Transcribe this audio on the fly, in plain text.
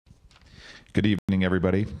Good evening,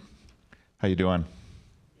 everybody. How you doing?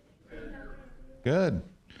 Good.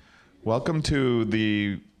 Welcome to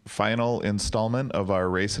the final installment of our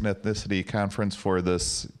Race and Ethnicity Conference for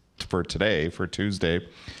Tuesday.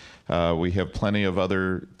 We have plenty of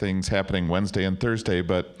other things happening Wednesday and Thursday,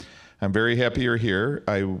 but I'm very happy you're here.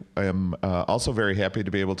 I am also very happy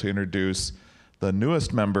to be able to introduce the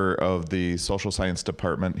newest member of the Social Science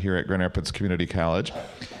Department here at Grand Rapids Community College.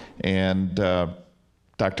 And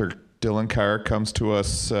Dr. Dillon Carr comes to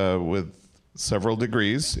us with several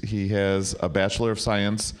degrees. He has a Bachelor of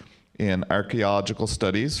Science in Archaeological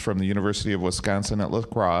Studies from the University of Wisconsin at La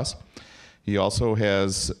Crosse. He also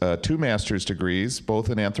has 2 master's degrees, both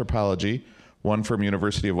in anthropology, one from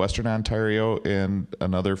University of Western Ontario and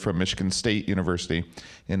another from Michigan State University.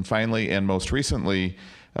 And finally, and most recently,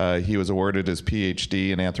 he was awarded his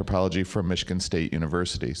Ph.D. in anthropology from Michigan State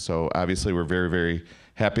University. So obviously we're very, very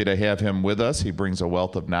happy to have him with us. He brings a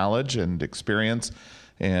wealth of knowledge and experience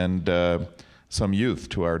and some youth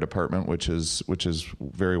to our department, which is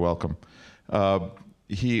very welcome.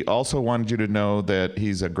 He also wanted you to know that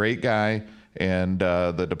he's a great guy, and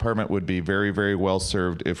the department would be very, very well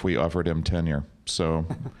served if we offered him tenure. So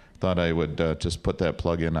thought I would just put that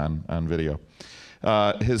plug in on video.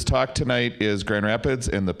 His talk tonight is Grand Rapids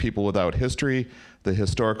and the People Without History, the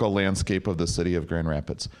Historical Landscape of the City of Grand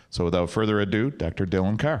Rapids. So without further ado, Dr.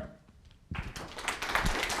 Dillon Carr.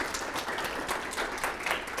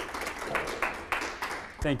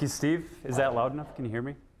 Thank you, Steve. Is that loud enough? Can you hear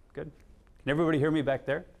me? Good. Can everybody hear me back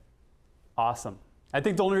there? Awesome. I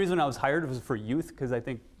think the only reason I was hired was for youth, because I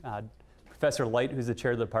think Professor Light, who's the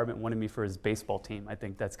chair of the department, wanted me for his baseball team. I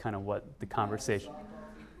think that's kind of what the conversation.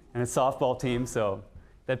 And a softball team, so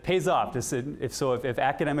that pays off. Just if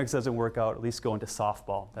academics doesn't work out, at least go into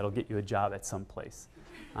softball. That'll get you a job at some place.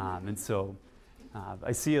 And so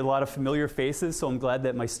I see a lot of familiar faces, so I'm glad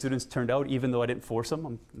that my students turned out, even though I didn't force them.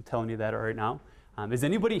 I'm telling you that right now. Is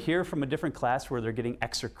anybody here from a different class where they're getting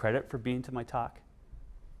extra credit for being to my talk?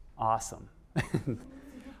 Awesome.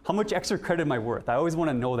 How much extra credit am I worth? I always want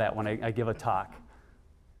to know that when I give a talk.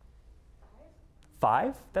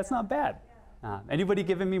 5? That's not bad. Anybody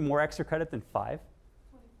giving me more extra credit than 5?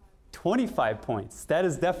 25 points. That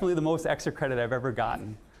is definitely the most extra credit I've ever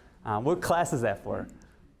gotten. What class is that for?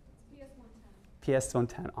 PS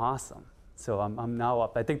 110. Awesome. So I'm now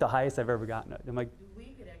up. I think the highest I've ever gotten. I'm like,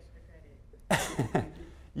 we get extra credit.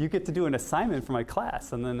 You get to do an assignment for my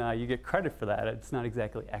class, and then you get credit for that. It's not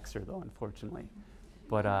exactly extra, though, unfortunately.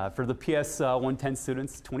 But for the PS 110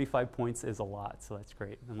 students, 25 points is a lot, so that's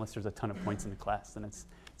great. Unless there's a ton of points in the class, then it's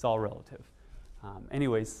all relative.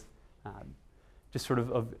 Anyways, just sort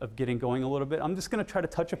of getting going a little bit, I'm just going to try to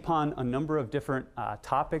touch upon a number of different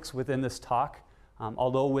topics within this talk.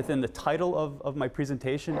 Although within the title of my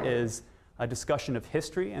presentation is a discussion of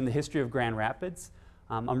history and the history of Grand Rapids,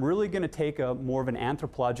 I'm really going to take more of an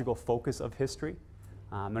anthropological focus of history.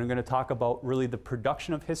 And I'm going to talk about really the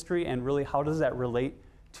production of history and really how does that relate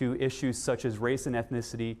to issues such as race and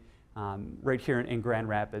ethnicity right here in Grand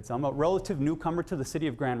Rapids. I'm a relative newcomer to the city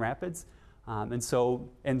of Grand Rapids. And so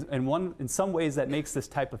in some ways that makes this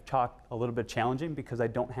type of talk a little bit challenging because I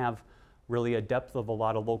don't have really a depth of a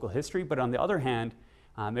lot of local history. But on the other hand,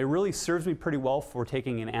 it really serves me pretty well for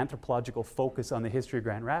taking an anthropological focus on the history of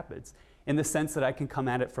Grand Rapids in the sense that I can come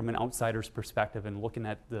at it from an outsider's perspective and looking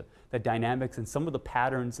at the dynamics and some of the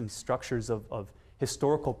patterns and structures of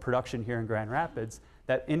historical production here in Grand Rapids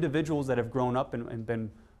that individuals that have grown up and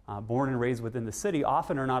been born and raised within the city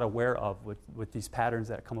often are not aware of with these patterns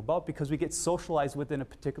that come about because we get socialized within a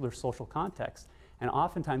particular social context. And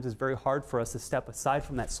oftentimes it's very hard for us to step aside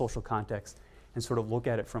from that social context and sort of look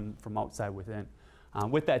at it from outside within.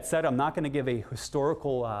 With that said, I'm not going to give a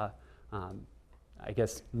historical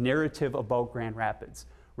narrative about Grand Rapids.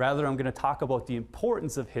 Rather, I'm going to talk about the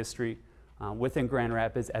importance of history within Grand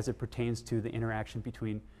Rapids as it pertains to the interaction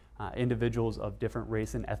between individuals of different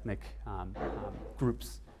race and ethnic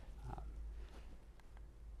groups.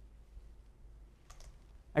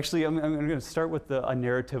 Actually, I'm going to start with a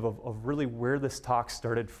narrative of really where this talk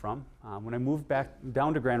started from. When I moved back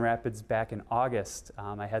down to Grand Rapids back in August,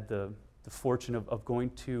 I had the fortune of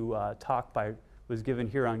going to a talk was given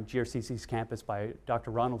here on GRCC's campus by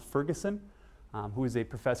Dr. Ronald Ferguson, who is a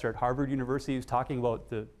professor at Harvard University. He was talking about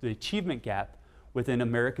the achievement gap within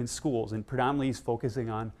American schools, and predominantly he's focusing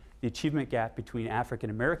on the achievement gap between African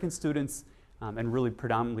American students and really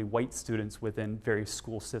predominantly white students within various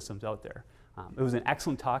school systems out there. It was an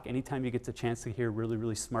excellent talk. Anytime you get the chance to hear really,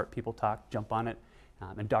 really smart people talk, jump on it.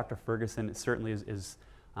 And Dr. Ferguson certainly is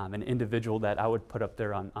an individual that I would put up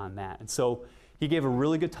there on that. And so he gave a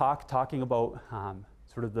really good talk talking about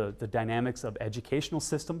sort of the dynamics of educational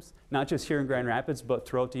systems, not just here in Grand Rapids, but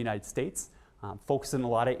throughout the United States, focus on a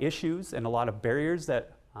lot of issues and a lot of barriers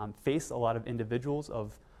that face a lot of individuals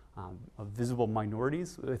of visible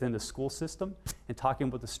minorities within the school system, and talking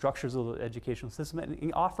about the structures of the educational system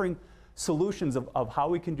and offering solutions of how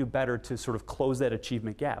we can do better to sort of close that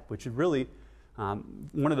achievement gap, which is really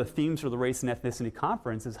one of the themes for the Race and Ethnicity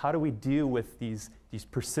Conference is how do we deal with these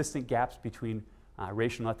persistent gaps between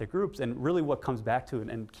racial and ethnic groups. And really what comes back to,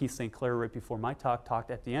 and Keith St. Clair right before my talk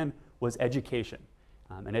talked at the end, was education.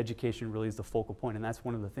 And education really is the focal point, and that's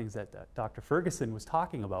one of the things that Dr. Ferguson was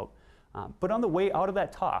talking about. But on the way out of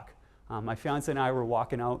that talk, my fiance and I were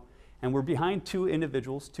walking out, and we're behind two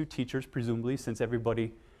individuals, two teachers, presumably, since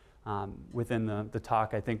everybody within the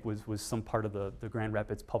talk, I think, was some part of the Grand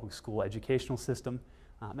Rapids public school educational system.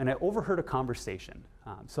 And I overheard a conversation.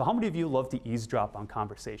 So how many of you love to eavesdrop on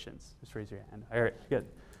conversations? Just raise your hand. All right, good.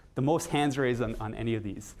 The most hands raised on any of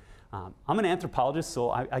these. I'm an anthropologist,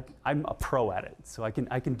 so I'm a pro at it. So I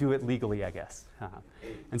can do it legally, I guess.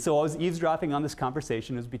 And so I was eavesdropping on this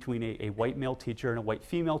conversation. It was between a white male teacher and a white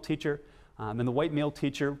female teacher. And the white male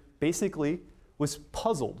teacher basically was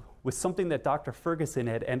puzzled with something that Dr. Ferguson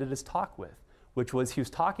had ended his talk with, which was he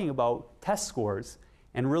was talking about test scores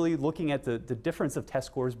and really looking at the difference of test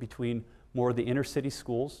scores between more of the inner city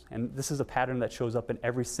schools. And this is a pattern that shows up in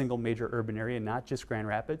every single major urban area, not just Grand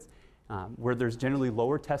Rapids. Where there's generally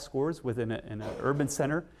lower test scores within an urban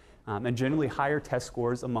center, and generally higher test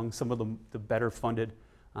scores among some of the better funded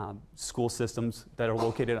school systems that are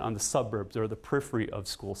located on the suburbs or the periphery of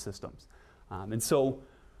school systems. And so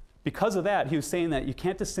because of that, he was saying that you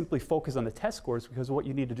can't just simply focus on the test scores, because what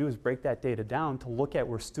you need to do is break that data down to look at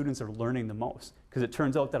where students are learning the most. Because it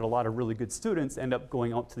turns out that a lot of really good students end up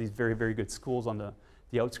going out to these very, very good schools on the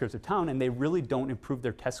outskirts of town, and they really don't improve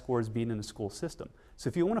their test scores being in the school system. So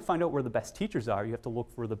if you want to find out where the best teachers are, you have to look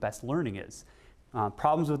for where the best learning is.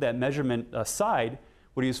 Problems with that measurement aside,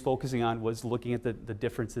 what he was focusing on was looking at the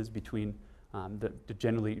differences between the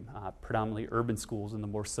generally predominantly urban schools and the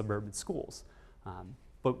more suburban schools.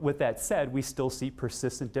 But with that said, we still see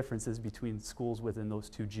persistent differences between schools within those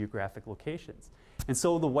two geographic locations. And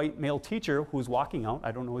so the white male teacher who was walking out,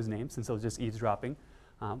 I don't know his name since I was just eavesdropping,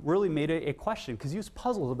 really made a question, because he was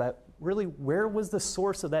puzzled about really where was the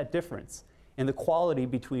source of that difference in the quality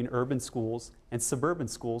between urban schools and suburban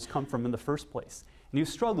schools come from in the first place. And he was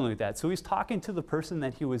struggling with that. So he was talking to the person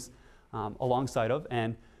that he was alongside of,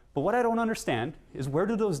 but what I don't understand is where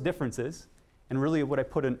do those differences, and really what I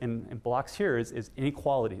put in blocks here is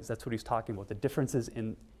inequalities. That's what he's talking about, the differences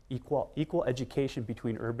in equal education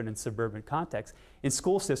between urban and suburban contexts in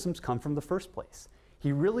school systems come from the first place.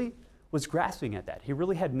 He really was grasping at that. He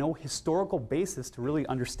really had no historical basis to really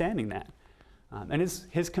understanding that. And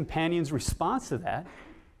his companion's response to that,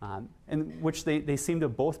 in which they seem to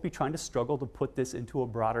both be trying to struggle to put this into a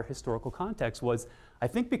broader historical context, was, I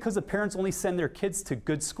think because the parents only send their kids to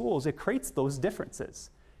good schools, it creates those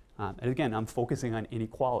differences. And again, I'm focusing on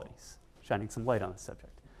inequalities, shining some light on the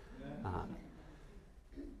subject.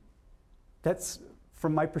 That's,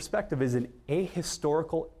 from my perspective, is an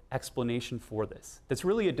ahistorical explanation for this. That's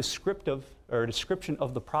really a description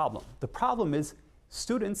of the problem. The problem is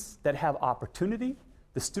students that have opportunity,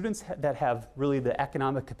 the students that have really the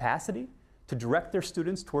economic capacity to direct their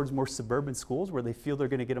students towards more suburban schools where they feel they're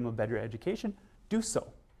going to get them a better education, do so.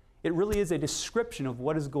 It really is a description of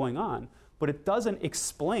what is going on, but it doesn't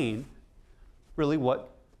explain really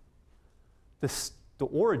what the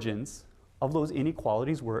origins of those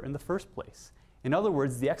inequalities were in the first place. In other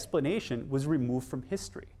words, the explanation was removed from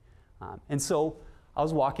history. And so I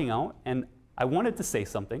was walking out, and I wanted to say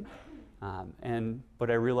something, but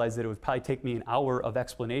I realized that it would probably take me an hour of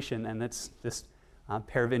explanation, and this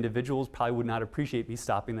pair of individuals probably would not appreciate me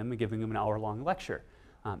stopping them and giving them an hour-long lecture.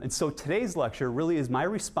 And so today's lecture really is my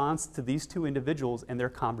response to these two individuals and their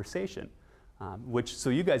conversation, so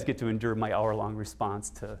you guys get to endure my hour-long response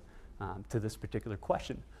to this particular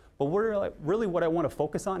question. But really what I want to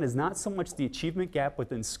focus on is not so much the achievement gap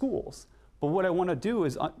within schools, but what I want to do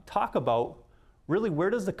is talk about really where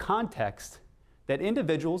does the context that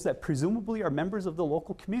individuals that presumably are members of the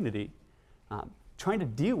local community trying to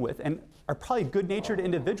deal with, and are probably good-natured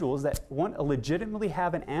individuals that want to legitimately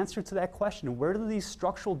have an answer to that question, where do these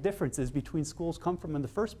structural differences between schools come from in the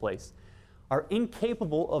first place, are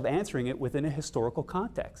incapable of answering it within a historical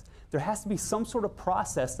context. There has to be some sort of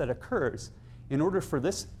process that occurs in order for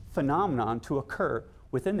this phenomenon to occur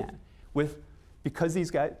within that. Because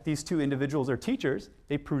these two individuals are teachers,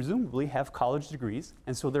 they presumably have college degrees,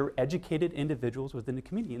 and so they're educated individuals within the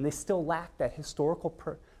community, and they still lack that historical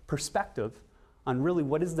perspective on really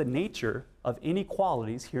what is the nature of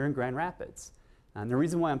inequalities here in Grand Rapids. And the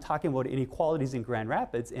reason why I'm talking about inequalities in Grand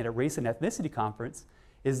Rapids at a race and ethnicity conference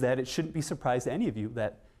is that it shouldn't be a surprise to any of you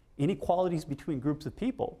that inequalities between groups of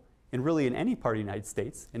people, and really in any part of the United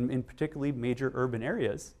States, and in particularly major urban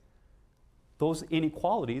areas, those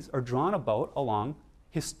inequalities are drawn about along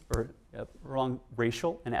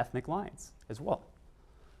racial and ethnic lines as well.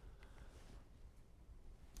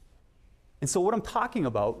 And so what I'm talking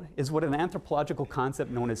about is what an anthropological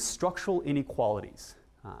concept known as structural inequalities.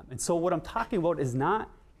 And so what I'm talking about is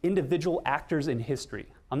not individual actors in history.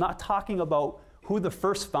 I'm not talking about who the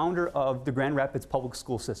first founder of the Grand Rapids public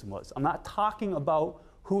school system was. I'm not talking about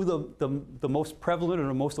who the most prevalent or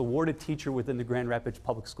the most awarded teacher within the Grand Rapids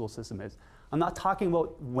public school system is. I'm not talking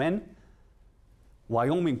about when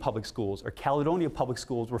Wyoming public schools or Caledonia public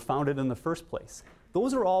schools were founded in the first place.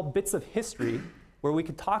 Those are all bits of history where we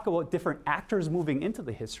could talk about different actors moving into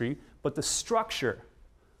the history, but the structure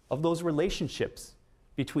of those relationships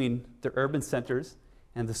between the urban centers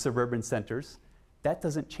and the suburban centers, that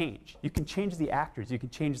doesn't change. You can change the actors, you can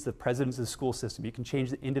change the presidents of the school system, you can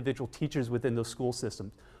change the individual teachers within those school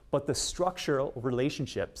systems, but the structural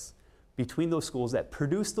relationships between those schools that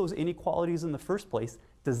produce those inequalities in the first place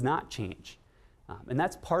does not change. And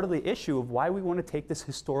that's part of the issue of why we want to take this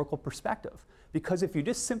historical perspective. Because if you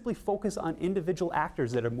just simply focus on individual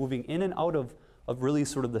actors that are moving in and out of really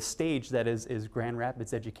sort of the stage that is Grand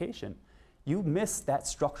Rapids education, you miss that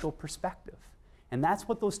structural perspective. And that's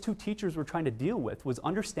what those two teachers were trying to deal with, was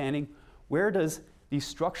understanding where does these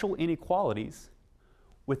structural inequalities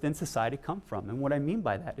within society come from. And what I mean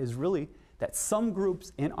by that is really that some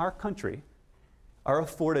groups in our country are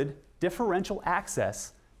afforded differential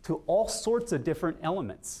access to all sorts of different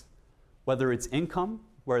elements, whether it's income,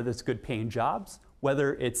 whether it's good paying jobs,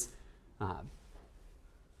 whether it's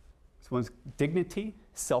someone's dignity,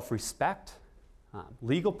 self-respect,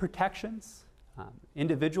 legal protections,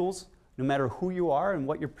 individuals, no matter who you are and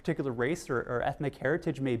what your particular race or ethnic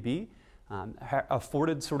heritage may be,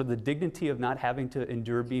 afforded sort of the dignity of not having to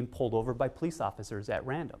endure being pulled over by police officers at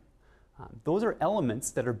random. Those are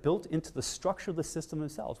elements that are built into the structure of the system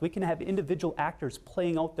themselves. We can have individual actors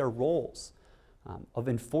playing out their roles of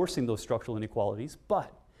enforcing those structural inequalities,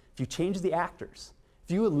 but if you change the actors,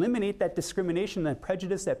 if you eliminate that discrimination and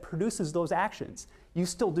prejudice that produces those actions, you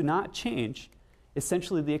still do not change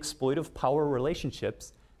essentially the exploitive power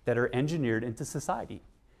relationships that are engineered into society.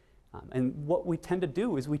 And what we tend to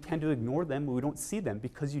do is we tend to ignore them, we don't see them,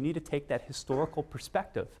 because you need to take that historical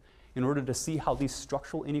perspective in order to see how these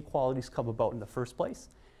structural inequalities come about in the first place.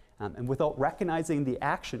 And without recognizing the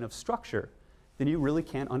action of structure, then you really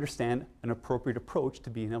can't understand an appropriate approach to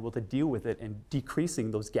being able to deal with it and decreasing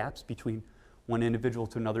those gaps between one individual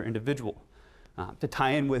to another individual. To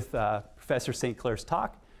tie in with Professor St. Clair's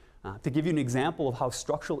talk, to give you an example of how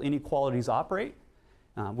structural inequalities operate,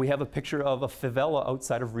 we have a picture of a favela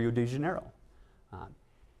outside of Rio de Janeiro.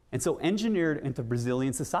 And so engineered into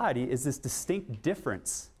Brazilian society is this distinct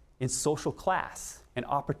difference in social class and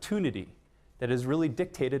opportunity that is really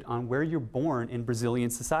dictated on where you're born in Brazilian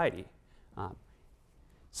society.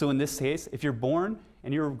 So in this case, if you're born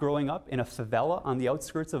and you're growing up in a favela on the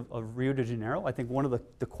outskirts of Rio de Janeiro, I think one of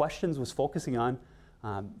the questions was focusing on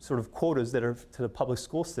sort of quotas that are to the public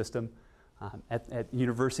school system at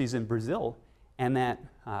universities in Brazil, and that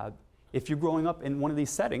if you're growing up in one of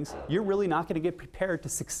these settings, you're really not going to get prepared to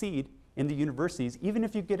succeed in the universities, even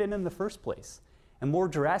if you get in the first place. And more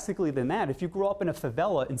drastically than that, if you grow up in a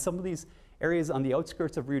favela in some of these areas on the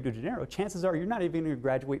outskirts of Rio de Janeiro, chances are you're not even going to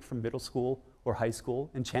graduate from middle school or high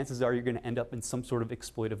school, and chances are you're going to end up in some sort of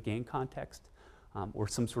exploitive gang context or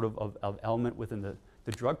some sort of element within the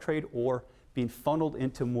drug trade, or being funneled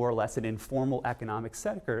into more or less an informal economic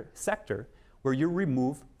sector where you're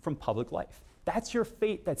removed from public life. That's your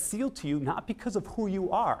fate that's sealed to you, not because of who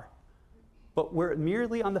you are, but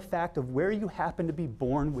merely on the fact of where you happen to be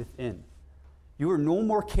born within. You are no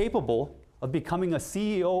more capable of becoming a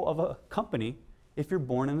CEO of a company if you're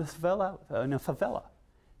born in a favela.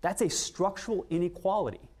 That's a structural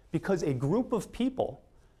inequality, because a group of people,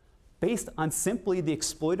 based on simply the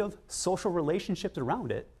exploitive social relationships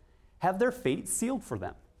around it, have their fate sealed for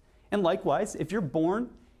them. And likewise, if you're born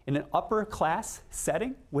in an upper class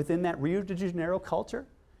setting within that Rio de Janeiro culture,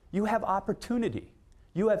 you have opportunity.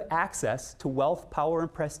 You have access to wealth, power,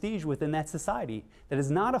 and prestige within that society that is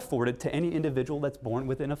not afforded to any individual that's born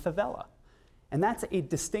within a favela. And that's a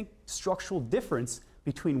distinct structural difference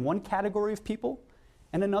between one category of people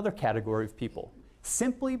and another category of people,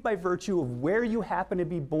 simply by virtue of where you happen to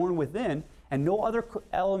be born within, and no other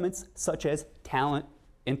elements such as talent,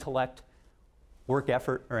 intellect, work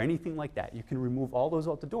effort, or anything like that. You can remove all those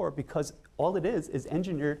out the door, because all it is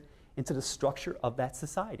engineered into the structure of that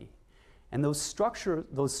society. And those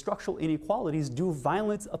structural inequalities do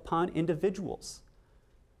violence upon individuals.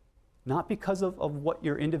 Not because of what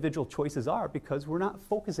your individual choices are, because we're not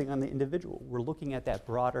focusing on the individual. We're looking at that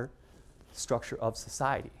broader structure of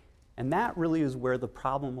society. And that really is where the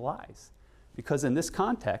problem lies. Because in this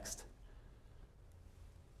context,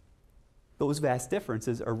 those vast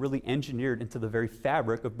differences are really engineered into the very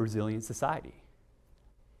fabric of Brazilian society.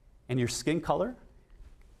 And your skin color,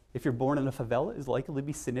 if you're born in a favela, is likely to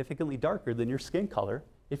be significantly darker than your skin color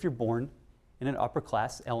if you're born in an upper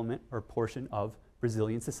class element or portion of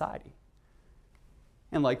Brazilian society.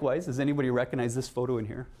 And likewise, does anybody recognize this photo in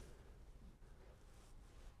here?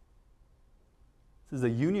 This is a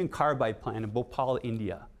Union Carbide plant in Bhopal,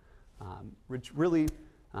 India, which really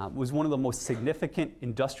was one of the most significant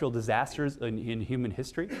industrial disasters in human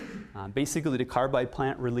history. Basically, the carbide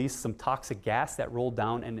plant released some toxic gas that rolled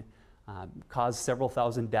down and caused several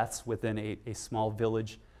thousand deaths within a small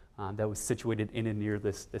village that was situated in and near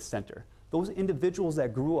this center. Those individuals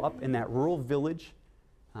that grew up in that rural village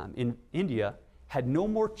in India had no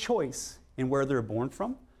more choice in where they were born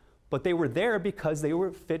from, but they were there because they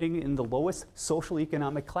were fitting in the lowest social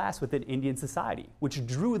economic class within Indian society, which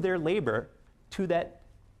drew their labor to that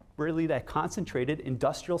concentrated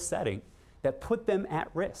industrial setting that put them at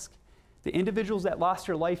risk. The individuals that lost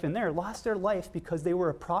their life in there lost their life because they were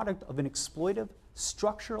a product of an exploitive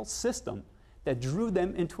structural system that drew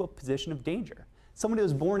them into a position of danger. Somebody who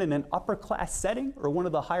was born in an upper class setting or one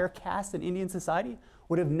of the higher castes in Indian society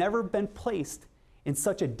would have never been placed in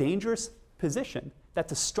such a dangerous position that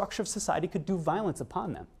the structure of society could do violence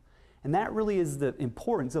upon them. And that really is the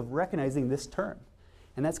importance of recognizing this term.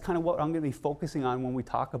 And that's kind of what I'm going to be focusing on when we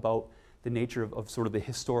talk about the nature of sort of the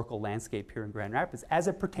historical landscape here in Grand Rapids as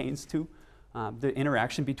it pertains to the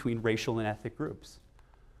interaction between racial and ethnic groups.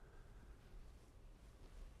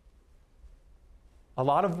 A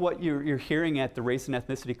lot of what you're hearing at the Race and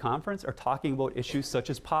Ethnicity Conference are talking about issues such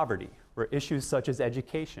as poverty, or issues such as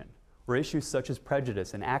education, or issues such as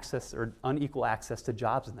prejudice and access or unequal access to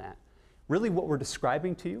jobs and that. Really what we're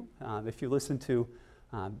describing to you, if you listen to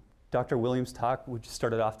Dr. Williams' talk, which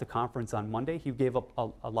started off the conference on Monday, he gave up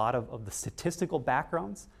a lot of the statistical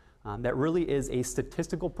backgrounds that really is a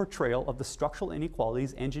statistical portrayal of the structural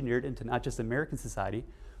inequalities engineered into not just American society,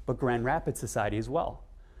 but Grand Rapids society as well.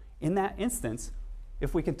 In that instance,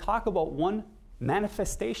 if we can talk about one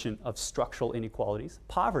manifestation of structural inequalities,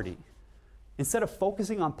 poverty, instead of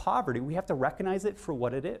focusing on poverty, we have to recognize it for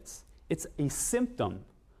what it is. It's a symptom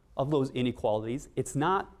of those inequalities. It's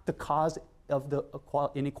not the cause of the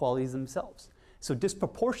inequalities themselves. So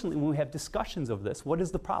disproportionately, when we have discussions of this, what is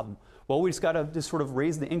the problem? Well, we just got to just sort of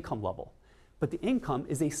raise the income level. But the income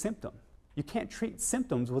is a symptom. You can't treat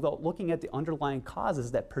symptoms without looking at the underlying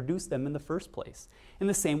causes that produce them in the first place. In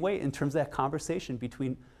the same way, in terms of that conversation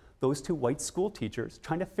between those two white school teachers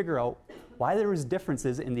trying to figure out why there was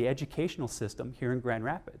differences in the educational system here in Grand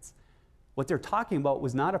Rapids. What they're talking about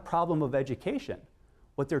was not a problem of education.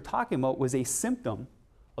 What they're talking about was a symptom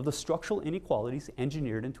of the structural inequalities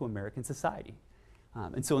engineered into American society.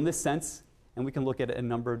 And so in this sense, and we can look at a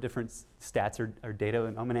number of different stats or data,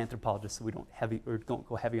 and I'm an anthropologist, so we don't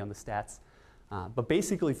go heavy on the stats. But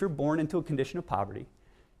basically, if you're born into a condition of poverty,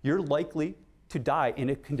 you're likely to die in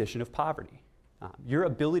a condition of poverty. Your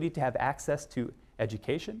ability to have access to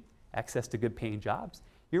education, access to good paying jobs,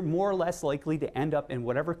 you're more or less likely to end up in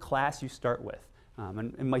whatever class you start with.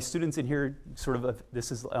 And my students in here,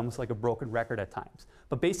 this is almost like a broken record at times.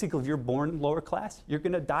 But basically, if you're born lower class, you're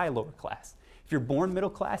going to die lower class. If you're born middle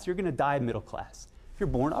class, you're going to die middle class. If you're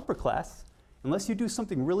born upper class, unless you do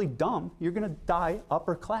something really dumb, you're going to die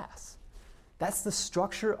upper class. That's the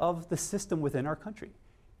structure of the system within our country.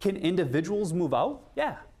 Can individuals move out?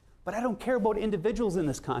 Yeah. But I don't care about individuals in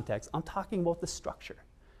this context. I'm talking about the structure.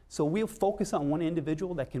 So we'll focus on one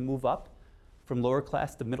individual that can move up from lower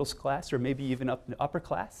class to middle class, or maybe even up to upper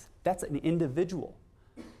class. That's an individual.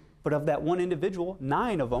 But of that one individual,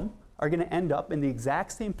 9 of them are going to end up in the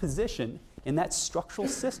exact same position in that structural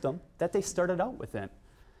system that they started out within.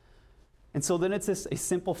 And so then it's a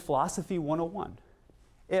simple philosophy 101.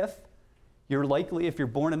 If you're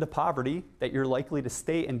born into poverty, that you're likely to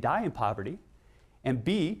stay and die in poverty, and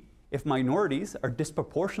B, if minorities are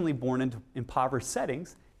disproportionately born into impoverished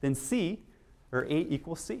settings, then C, or A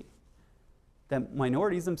equals C. That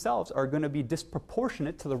minorities themselves are going to be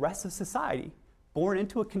disproportionate to the rest of society, born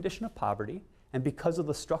into a condition of poverty, and because of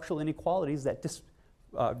the structural inequalities that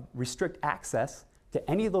restrict access to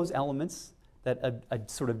any of those elements that a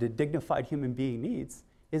sort of dignified human being needs,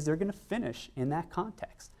 is they're going to finish in that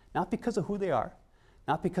context. Not because of who they are,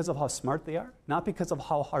 not because of how smart they are, not because of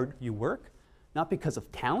how hard you work, not because of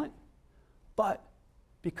talent, but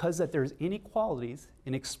because that there's inequalities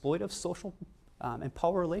in exploitive social and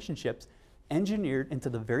power relationships engineered into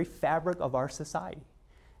the very fabric of our society.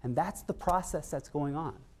 And that's the process that's going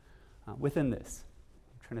on within this.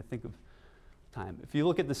 I'm trying to think of time. If you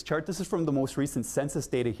look at this chart, this is from the most recent census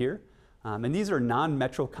data here. And these are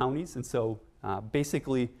non-metro counties. And so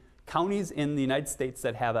basically, counties in the United States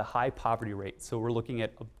that have a high poverty rate. So we're looking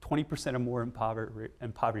at 20% or more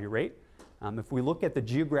in poverty rate. If we look at the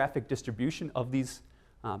geographic distribution of these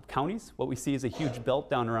counties, what we see is a huge belt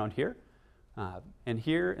down around here,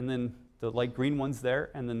 and then the light green ones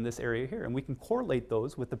there, and then this area here. And we can correlate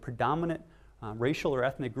those with the predominant racial or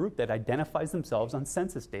ethnic group that identifies themselves on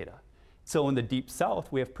census data. So in the Deep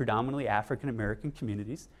South, we have predominantly African American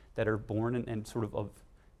communities that are born and sort of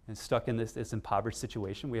and stuck in this impoverished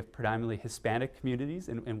situation. We have predominantly Hispanic communities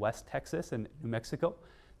in West Texas and New Mexico.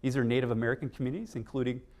 These are Native American communities,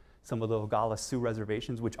 including some of the Oglala Sioux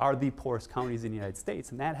reservations, which are the poorest counties in the United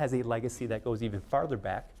States. And that has a legacy that goes even farther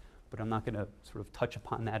back, but I'm not going to sort of touch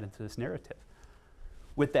upon that into this narrative.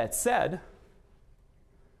 With that said,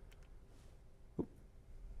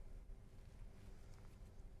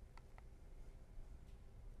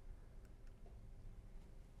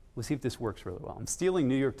 we'll see if this works really well. I'm stealing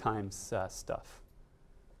New York Times stuff,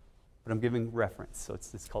 but I'm giving reference, so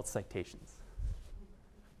it's called citations.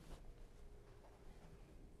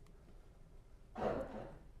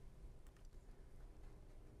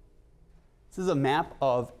 This is a map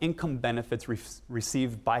of income benefits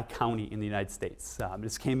received by county in the United States.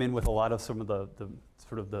 This came in with a lot of some of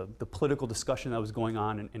the political discussion that was going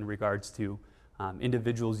on in regards to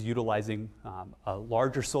individuals utilizing a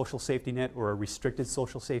larger social safety net or a restricted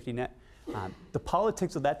social safety net. The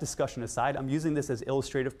politics of that discussion aside, I'm using this as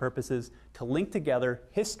illustrative purposes to link together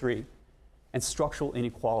history and structural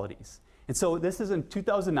inequalities. And so this is in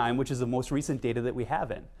 2009, which is the most recent data that we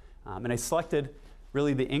have in. And I selected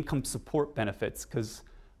really the income support benefits because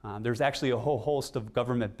there's actually a whole host of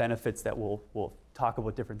government benefits that we'll talk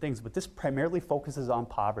about different things, but this primarily focuses on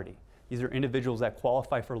poverty. These are individuals that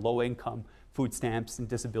qualify for low income food stamps and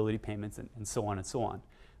disability payments and so on and so on.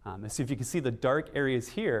 And so if you can see the dark areas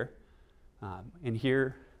here, and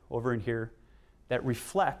here, over in here, that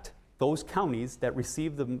reflect those counties that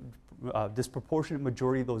receive the disproportionate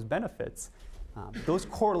majority of those benefits, those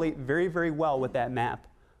correlate very, very well with that map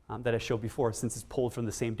that I showed before. Since it's pulled from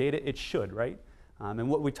the same data, it should, right? And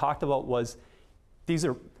what we talked about was,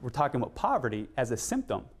 we're talking about poverty as a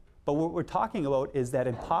symptom, but what we're talking about is that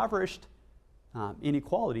impoverished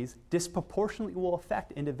inequalities disproportionately will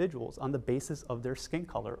affect individuals on the basis of their skin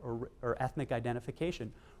color or ethnic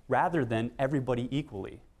identification, rather than everybody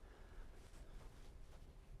equally.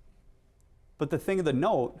 But the thing of the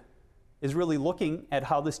note is really looking at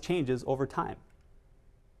how this changes over time.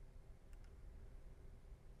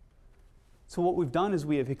 So what we've done is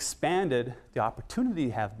we have expanded the opportunity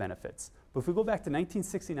to have benefits. But if we go back to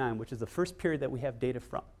 1969, which is the first period that we have data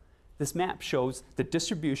from, this map shows the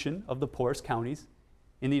distribution of the poorest counties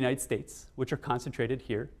in the United States, which are concentrated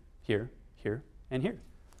here, here, here, and here.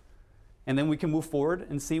 And then we can move forward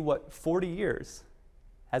and see what 40 years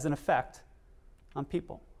has an effect on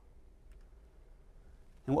people.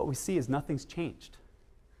 And what we see is nothing's changed.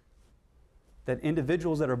 That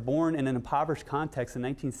individuals that are born in an impoverished context in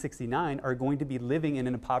 1969 are going to be living in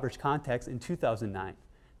an impoverished context in 2009.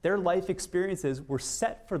 Their life experiences were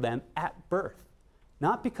set for them at birth.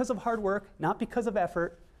 Not because of hard work, not because of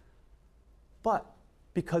effort, but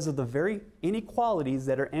because of the very inequalities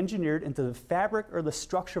that are engineered into the fabric or the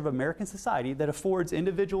structure of American society that affords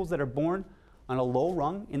individuals that are born on a low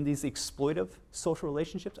rung in these exploitive social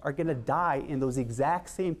relationships are going to die in those exact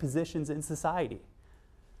same positions in society.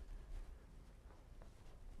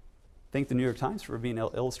 Thank the New York Times for being able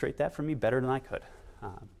to illustrate that for me better than I could,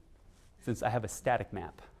 since I have a static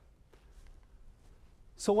map.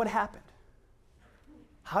 So what happened?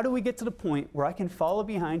 How do we get to the point where I can follow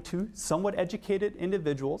behind two somewhat educated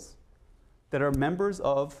individuals that are members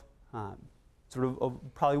of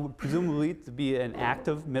probably would presumably to be an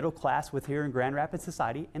active middle class with here in Grand Rapids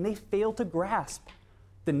society, and they fail to grasp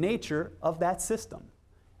the nature of that system?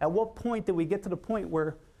 At what point did we get to the point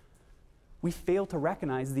where we fail to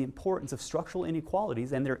recognize the importance of structural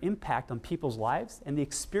inequalities and their impact on people's lives and the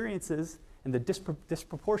experiences and the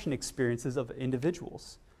disproportionate experiences of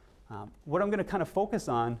individuals? What I'm going to kind of focus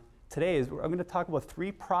on today is I'm going to talk about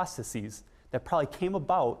three processes that probably came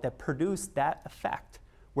about that produced that effect,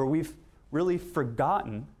 where we've really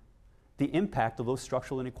forgotten the impact of those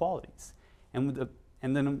structural inequalities. And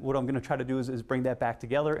then what I'm going to try to do is bring that back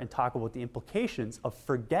together and talk about the implications of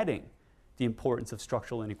forgetting the importance of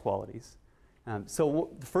structural inequalities.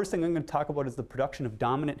 So the first thing I'm going to talk about is the production of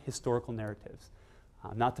dominant historical narratives.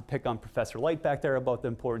 Not to pick on Professor Light back there about the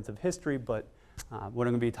importance of history, but what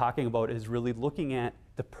I'm going to be talking about is really looking at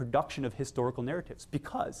the production of historical narratives.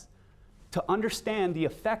 Because to understand the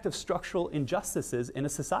effect of structural injustices in a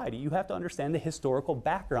society, you have to understand the historical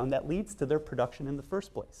background that leads to their production in the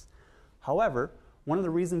first place. However, one of the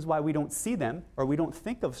reasons why we don't see them or we don't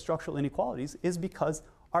think of structural inequalities is because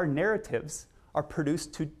our narratives are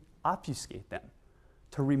produced to obfuscate them,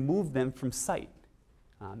 to remove them from sight.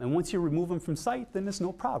 And once you remove them from sight, then there's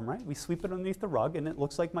no problem, right? We sweep it underneath the rug, and it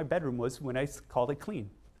looks like my bedroom was when I called it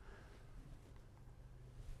clean.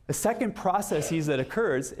 The second processes that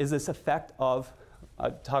occurs is this effect of,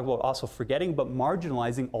 talk about also forgetting, but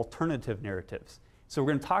marginalizing alternative narratives. So we're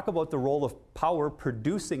going to talk about the role of power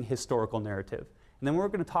producing historical narrative. And then what we're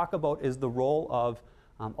going to talk about is the role of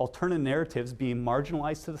alternative narratives being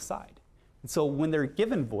marginalized to the side. And so when they're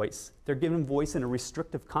given voice in a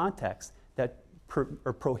restrictive context that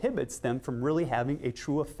prohibits them from really having a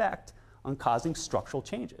true effect on causing structural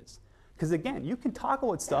changes. Because again, you can talk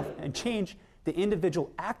about stuff and change the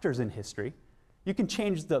individual actors in history. You can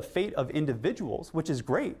change the fate of individuals, which is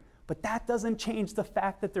great, but that doesn't change the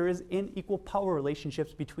fact that there is unequal power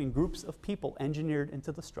relationships between groups of people engineered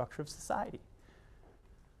into the structure of society.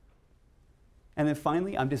 And then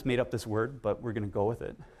finally, I've just made up this word, but we're going to go with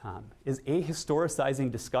it, is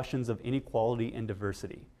ahistoricizing discussions of inequality and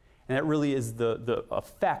diversity. And that really is the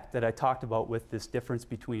effect that I talked about with this difference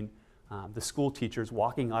between the school teachers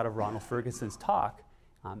walking out of Ronald Ferguson's talk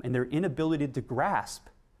and their inability to grasp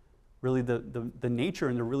really the nature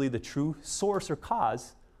and really the true source or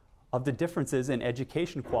cause of the differences in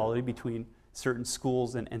education quality between certain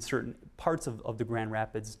schools and certain parts of the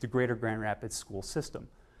greater Grand Rapids school system.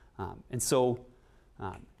 And so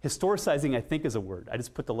historicizing, I think, is a word. I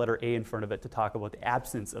just put the letter A in front of it to talk about the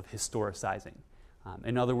absence of historicizing.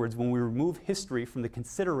 In other words, when we remove history from the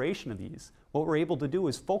consideration of these, what we're able to do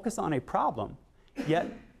is focus on a problem, yet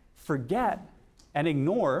forget and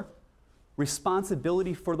ignore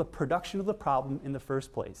responsibility for the production of the problem in the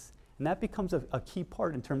first place. And that becomes a key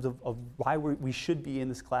part in terms of why we should be in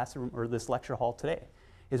this classroom or this lecture hall today,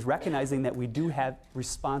 is recognizing that we do have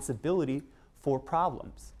responsibility for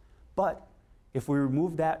problems. But if we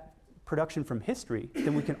remove that production from history,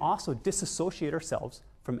 then we can also disassociate ourselves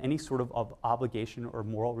from any sort of obligation or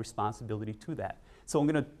moral responsibility to that. So I'm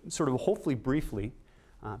going to sort of hopefully briefly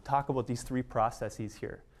talk about these three processes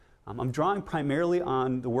here. I'm drawing primarily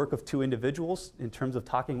on the work of two individuals in terms of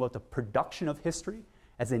talking about the production of history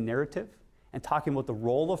as a narrative and talking about the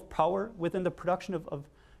role of power within the production of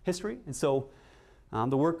history. And so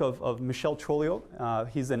the work of Michel Trollio,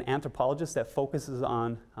 he's an anthropologist that focuses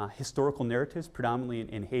on historical narratives, predominantly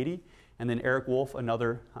in Haiti. And then Eric Wolf,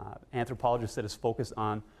 another anthropologist that is focused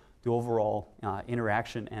on the overall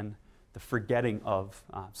interaction and the forgetting of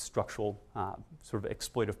structural sort of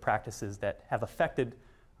exploitive practices that have affected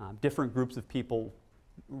different groups of people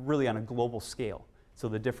really on a global scale. So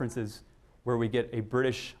the difference is where we get a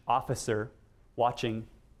British officer watching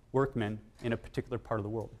workmen in a particular part of the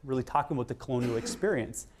world, really talking about the colonial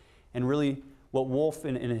experience. And really what Wolf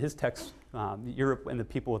in his text, Europe and the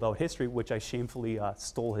People Without History, which I shamefully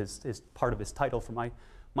stole his part of his title for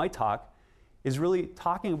my talk, is really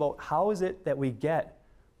talking about how is it that we get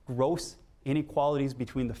gross inequalities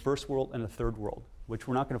between the first world and the third world, which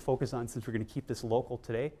we're not going to focus on since we're going to keep this local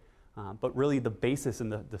today. But really the basis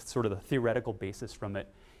and the sort of the theoretical basis from it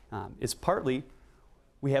is partly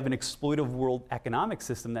we have an exploitive world economic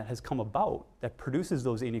system that has come about that produces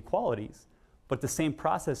those inequalities. But the same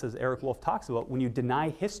process as Eric Wolf talks about, when you deny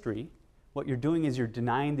history, what you're doing is you're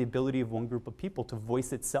denying the ability of one group of people to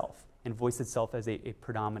voice itself and voice itself as a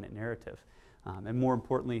predominant narrative. And more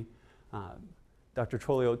importantly, Dr.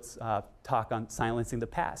 Trollio's talk on silencing the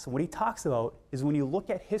past. And what he talks about is when you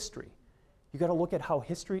look at history, you got to look at how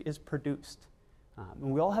history is produced.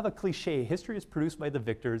 And we all have a cliche, history is produced by the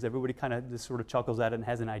victors. Everybody kind of just sort of chuckles at it and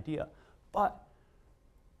has an idea. But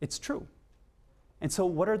it's true. And so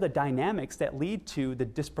what are the dynamics that lead to the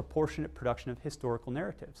disproportionate production of historical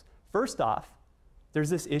narratives? First off,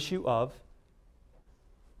 there's this issue of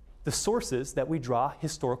the sources that we draw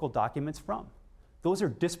historical documents from. Those are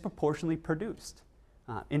disproportionately produced.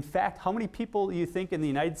 In fact, how many people do you think in the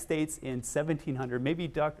United States in 1700, maybe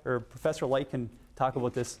Professor Light can talk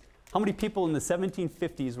about this, how many people in the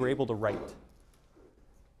 1750s were able to write?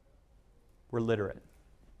 Were literate?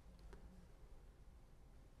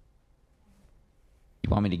 You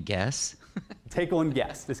want me to guess? Take one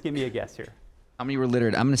guess. Just give me a guess here. How many were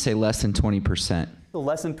literate? I'm going to say less than 20%. So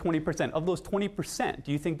less than 20%. Of those 20%,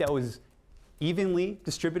 do you think that was evenly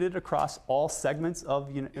distributed across all segments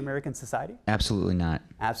of American society? Absolutely not.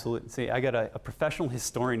 Absolutely. See, I got a professional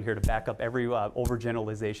historian here to back up every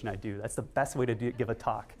overgeneralization I do. That's the best way to give a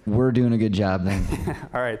talk. We're doing a good job then.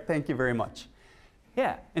 All right, thank you very much.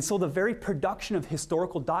 Yeah, and so the very production of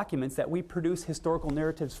historical documents that we produce historical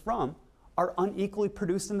narratives from are unequally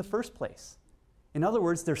produced in the first place. In other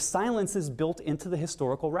words, there's silences built into the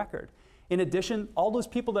historical record. In addition, all those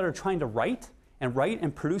people that are trying to write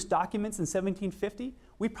and produce documents in 1750,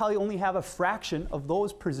 we probably only have a fraction of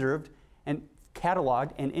those preserved and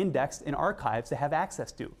cataloged and indexed in archives to have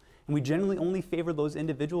access to. And we generally only favor those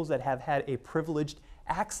individuals that have had a privileged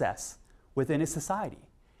access within a society.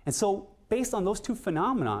 And so, based on those two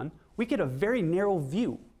phenomenon, we get a very narrow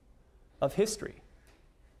view of history.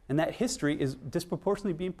 And that history is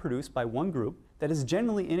disproportionately being produced by one group that is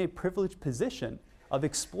generally in a privileged position of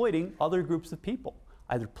exploiting other groups of people,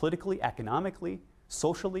 either politically, economically,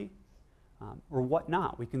 socially, or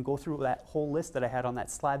whatnot. We can go through that whole list that I had on that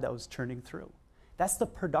slide that was churning through. That's the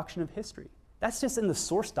production of history. That's just in the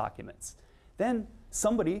source documents. Then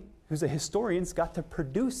somebody who's a historian's got to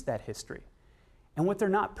produce that history. And what they're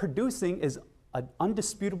not producing is an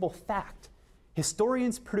undisputable fact.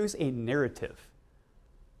 Historians produce a narrative.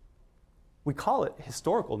 We call it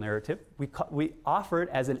historical narrative. We offer it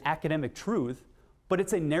as an academic truth, but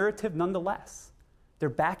it's a narrative nonetheless. They're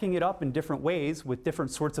backing it up in different ways with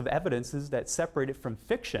different sorts of evidences that separate it from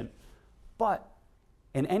fiction. But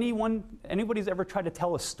anybody's ever tried to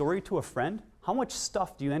tell a story to a friend, how much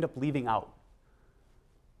stuff do you end up leaving out?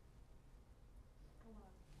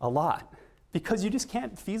 A lot. Because you just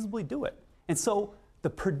can't feasibly do it. And so the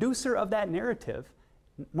producer of that narrative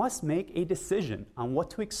must make a decision on what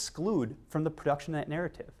to exclude from the production of that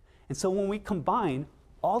narrative. And so when we combine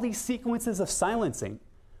all these sequences of silencing,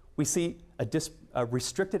 we see a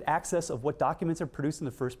restricted access of what documents are produced in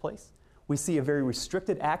the first place. We see a very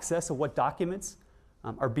restricted access of what documents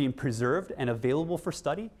are being preserved and available for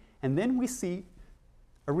study. And then we see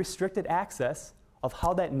a restricted access of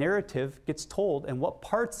how that narrative gets told and what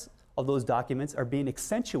parts of those documents are being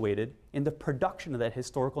accentuated in the production of that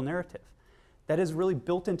historical narrative. That is really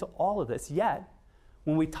built into all of this. Yet,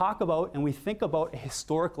 when we talk about and we think about a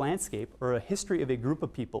historic landscape or a history of a group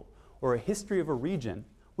of people or a history of a region,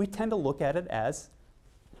 we tend to look at it as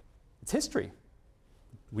it's history.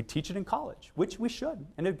 We teach it in college, which we should.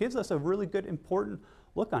 And it gives us a really good, important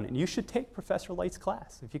look on it. And you should take Professor Light's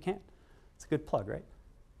class if you can. It's a good plug, right?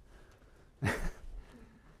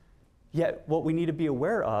 Yet, what we need to be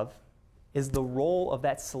aware of is the role of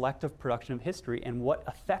that selective production of history and what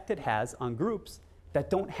effect it has on groups that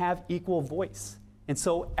don't have equal voice. And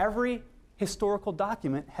so every historical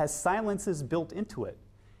document has silences built into it.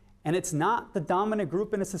 And it's not the dominant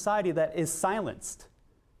group in a society that is silenced.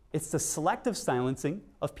 It's the selective silencing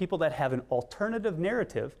of people that have an alternative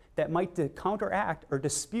narrative that might counteract or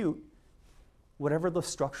dispute whatever the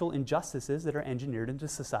structural injustices that are engineered into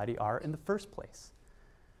society are in the first place.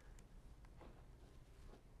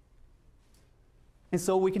 And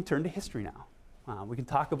so we can turn to history now. We can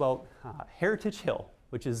talk about Heritage Hill,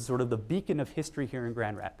 which is sort of the beacon of history here in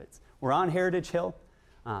Grand Rapids. We're on Heritage Hill.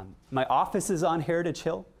 My office is on Heritage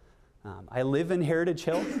Hill. I live in Heritage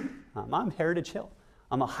Hill. I'm Heritage Hill.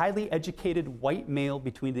 I'm a highly educated white male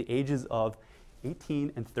between the ages of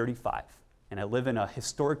 18 and 35. And I live in a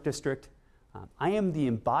historic district. I am the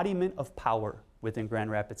embodiment of power within Grand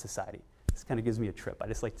Rapids society. This kind of gives me a trip. I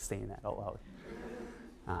just like saying that out loud.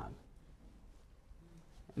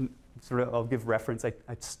 I'll give reference. I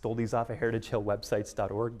stole these off of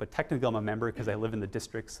heritagehillwebsites.org, but technically I'm a member because I live in the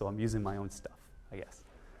district, so I'm using my own stuff, I guess.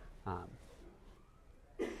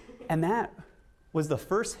 And that was the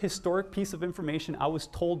first historic piece of information I was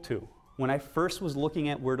told to when I first was looking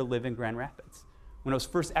at where to live in Grand Rapids. When I was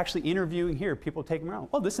first actually interviewing here, people taking me around,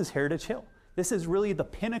 oh, this is Heritage Hill. This is really the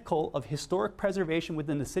pinnacle of historic preservation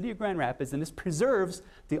within the city of Grand Rapids, and this preserves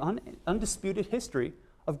the undisputed history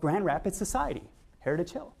of Grand Rapids society,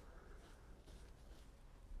 Heritage Hill.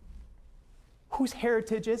 Whose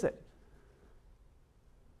heritage is it?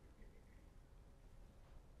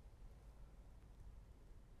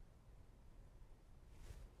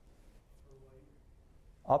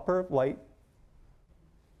 Upper white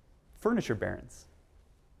furniture barons.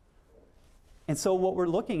 And so what we're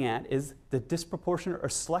looking at is the disproportionate or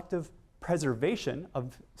selective preservation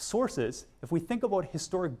of sources. If we think about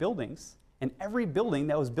historic buildings, and every building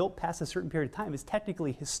that was built past a certain period of time is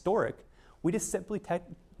technically historic, we just simply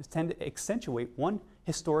tend to accentuate one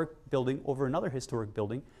historic building over another historic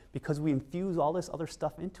building because we infuse all this other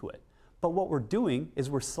stuff into it. But what we're doing is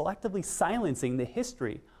we're selectively silencing the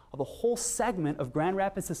history of a whole segment of Grand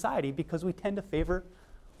Rapids society because we tend to favor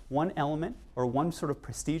one element or one sort of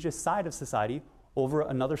prestigious side of society over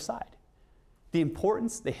another side. The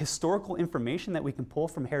importance, the historical information that we can pull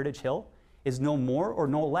from Heritage Hill is no more or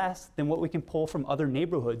no less than what we can pull from other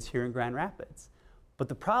neighborhoods here in Grand Rapids. But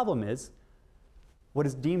the problem is, what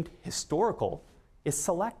is deemed historical is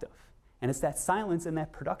selective. And it's that silence and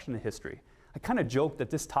that production of history. I kind of joke that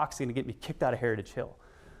this talk's going to get me kicked out of Heritage Hill.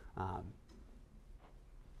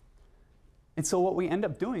 And so what we end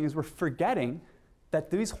up doing is we're forgetting that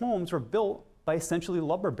these homes were built by essentially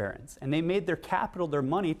lumber barons. And they made their capital, their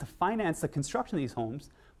money, to finance the construction of these homes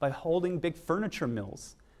by holding big furniture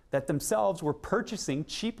mills that themselves were purchasing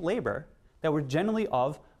cheap labor that were generally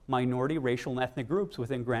of minority racial and ethnic groups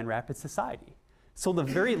within Grand Rapids society. So the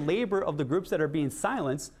very labor of the groups that are being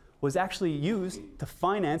silenced was actually used to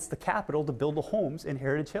finance the capital to build the homes in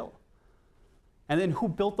Heritage Hill. And then who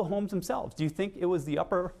built the homes themselves? Do you think it was the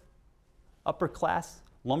upper class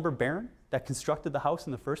lumber baron that constructed the house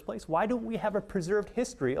in the first place? Why don't we have a preserved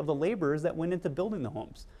history of the laborers that went into building the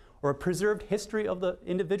homes? Or a preserved history of the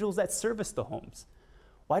individuals that serviced the homes?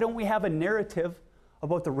 Why don't we have a narrative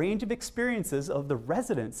about the range of experiences of the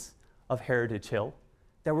residents of Heritage Hill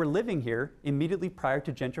that were living here immediately prior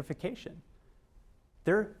to gentrification?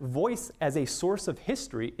 Their voice as a source of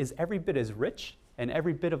history is every bit as rich and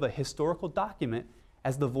every bit of a historical document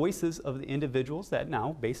as the voices of the individuals that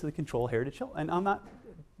now basically control Heritage Hill. And I'm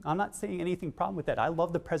not saying anything problem with that. I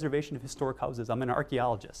love the preservation of historic houses. I'm an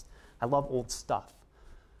archaeologist. I love old stuff.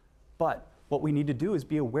 But what we need to do is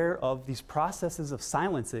be aware of these processes of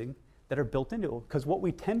silencing that are built into it. Because what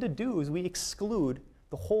we tend to do is we exclude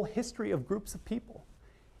the whole history of groups of people.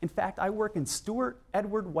 In fact, I work in Stuart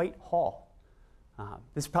Edward White Hall.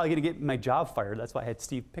 This is probably going to get my job fired. That's why I had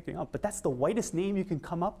Steve picking up. But that's the whitest name you can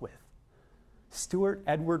come up with. Stuart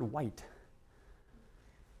Edward White.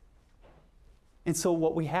 And so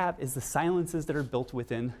what we have is the silences that are built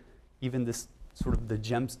within even this sort of the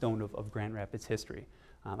gemstone of Grand Rapids history.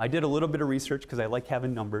 I did a little bit of research because I like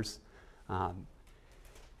having numbers.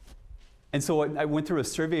 And so I went through a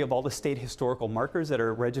survey of all the state historical markers that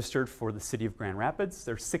are registered for the city of Grand Rapids.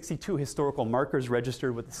 There's 62 historical markers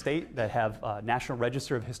registered with the state that have National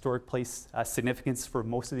Register of Historic Place significance for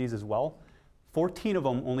most of these as well. 14 of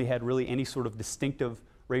them only had really any sort of distinctive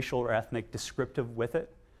racial or ethnic descriptive with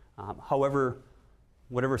it. However,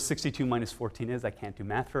 whatever 62 minus 14 is, I can't do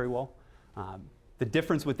math very well. The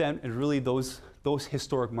difference with them is really those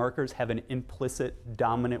historic markers have an implicit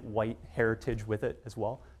dominant white heritage with it as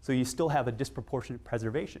well. So you still have a disproportionate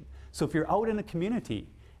preservation. So if you're out in a community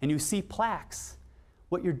and you see plaques,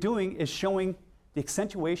 what you're doing is showing the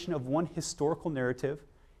accentuation of one historical narrative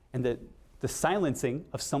and the silencing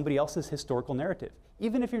of somebody else's historical narrative,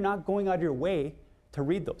 even if you're not going out of your way to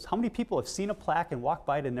read those. How many people have seen a plaque and walked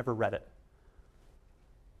by it and never read it?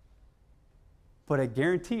 But I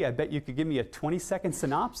guarantee, I bet you could give me a 20-second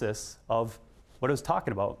synopsis of what I was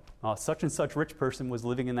talking about. Such and such rich person was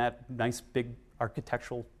living in that nice big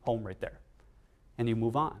architectural home right there. And you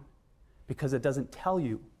move on. Because it doesn't tell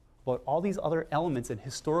you about all these other elements and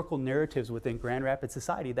historical narratives within Grand Rapids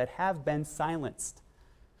society that have been silenced.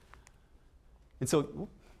 And so,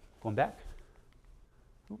 going back,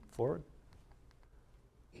 forward.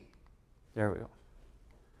 There we go.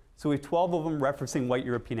 So we have 12 of them referencing white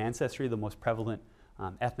European ancestry, the most prevalent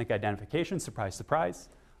ethnic identification, surprise, surprise.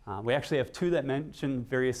 We actually have 2 that mention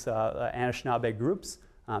various Anishinaabe groups.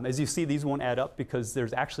 As you see, these won't add up because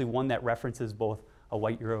there's actually one that references both a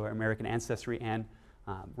white Euro-American ancestry and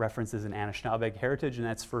references an Anishinaabe heritage, and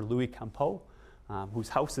that's for Louis Campeau, whose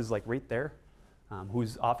house is like right there,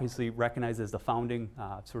 who's obviously recognized as the founding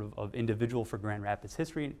sort of individual for Grand Rapids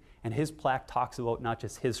history. And his plaque talks about not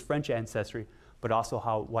just his French ancestry, but also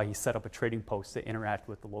why he set up a trading post to interact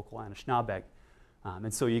with the local Anishinaabe.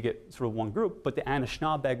 And so you get sort of one group, but the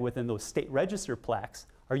Anishinaabe within those state register plaques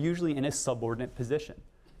are usually in a subordinate position.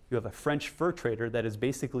 You have a French fur trader that is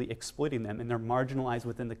basically exploiting them, and they're marginalized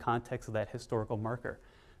within the context of that historical marker.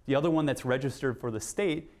 The other one that's registered for the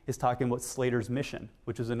state is talking about Slater's Mission,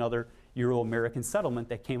 which is another Euro-American settlement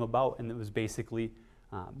that came about, and it was basically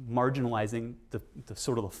marginalizing the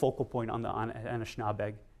sort of the focal point on the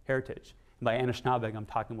Anishinaabe heritage. And by Anishinaabe, I'm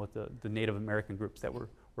talking about the Native American groups that were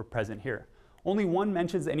present here. Only one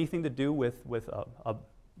mentions anything to do with a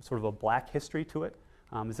sort of a black history to it.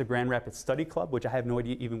 It's a Grand Rapids Study Club, which I have no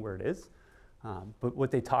idea even where it is. But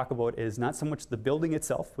what they talk about is not so much the building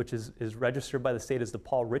itself, which is registered by the state as the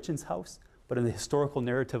Paul Richens House, but in the historical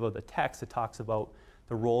narrative of the text, it talks about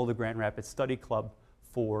the role of the Grand Rapids Study Club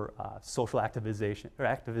for social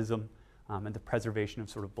activism and the preservation of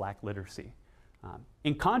sort of black literacy.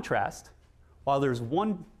 In contrast, while there's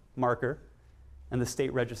one marker in the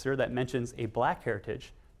state register that mentions a black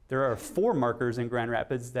heritage, There are 4 markers in Grand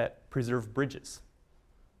Rapids that preserve bridges.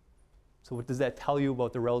 So what does that tell you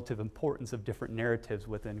about the relative importance of different narratives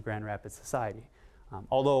within Grand Rapids society?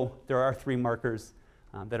 Although there are 3 markers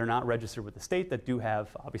that are not registered with the state that do have,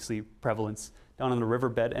 obviously, prevalence down on the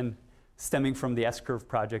riverbed, and stemming from the S-curve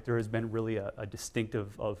project, there has been really a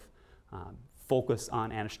distinctive of focus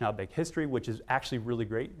on Anishinaabe history, which is actually really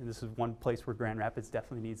great. And this is one place where Grand Rapids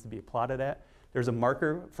definitely needs to be applauded at. There's a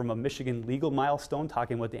marker from a Michigan legal milestone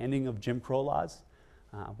talking about the ending of Jim Crow laws,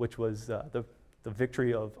 which was the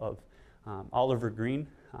victory of Oliver Green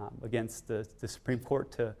against the Supreme Court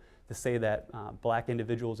to say that black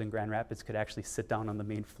individuals in Grand Rapids could actually sit down on the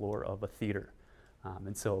main floor of a theater.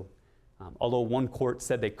 And so, although one court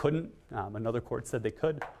said they couldn't, another court said they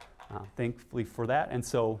could, thankfully for that. And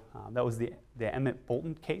so that was the Emmett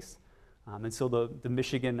Bolton case. And so the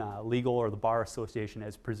Michigan Legal or the Bar Association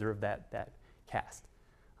has preserved that cast.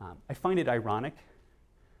 I find it ironic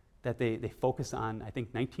that they focus on, I think,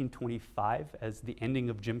 1925 as the ending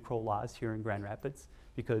of Jim Crow laws here in Grand Rapids,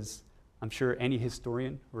 because I'm sure any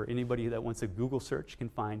historian or anybody that wants a Google search can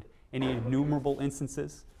find any innumerable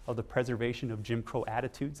instances of the preservation of Jim Crow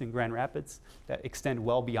attitudes in Grand Rapids that extend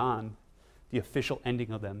well beyond the official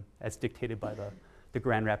ending of them as dictated by the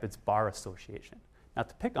Grand Rapids Bar Association. Not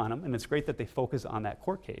to pick on them, and it's great that they focus on that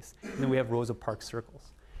court case. And then we have Rosa Parks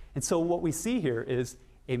circles. And so what we see here is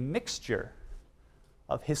a mixture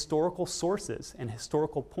of historical sources and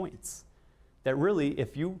historical points that really,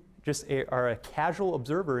 if you just are a casual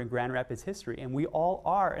observer in Grand Rapids history, and we all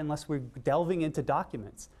are unless we're delving into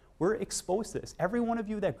documents, we're exposed to this. Every one of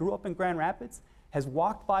you that grew up in Grand Rapids has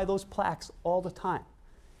walked by those plaques all the time.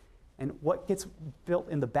 And what gets built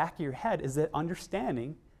in the back of your head is that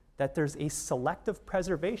understanding that there's a selective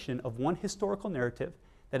preservation of one historical narrative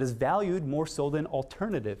that is valued more so than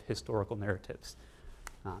alternative historical narratives.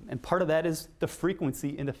 And part of that is the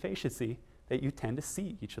frequency and efficiency that you tend to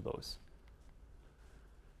see each of those.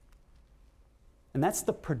 And that's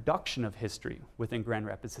the production of history within Grand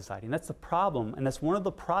Rapids society. And that's the problem, and that's one of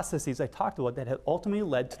the processes I talked about that have ultimately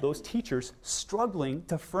led to those teachers struggling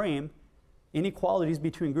to frame inequalities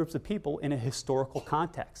between groups of people in a historical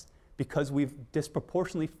context, because we've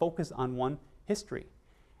disproportionately focused on one history.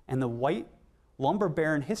 And the white lumber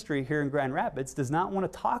baron history here in Grand Rapids does not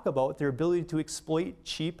want to talk about their ability to exploit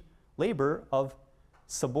cheap labor of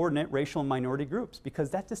subordinate racial and minority groups, because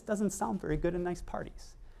that just doesn't sound very good in nice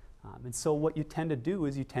parties. And so what you tend to do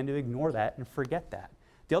is you tend to ignore that and forget that.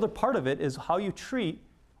 The other part of it is how you treat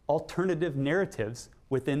alternative narratives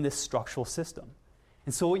within this structural system.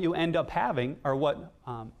 And so what you end up having are what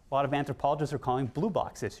a lot of anthropologists are calling blue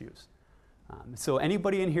box issues. So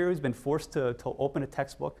anybody in here who's been forced to open a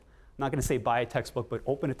textbook, I'm not going to say buy a textbook, but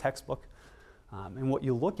open a textbook, and what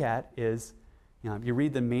you look at is, you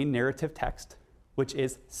read the main narrative text, which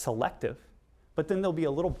is selective, but then there'll be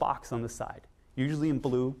a little box on the side, usually in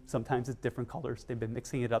blue, sometimes it's different colors. They've been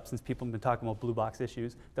mixing it up since people have been talking about blue box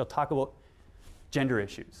issues. They'll talk about gender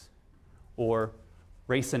issues or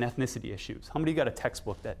race and ethnicity issues. How many got a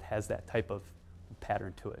textbook that has that type of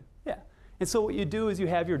pattern to it? Yeah. And so what you do is you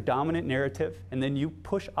have your dominant narrative, and then you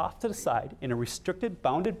push off to the side in a restricted,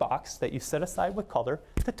 bounded box that you set aside with color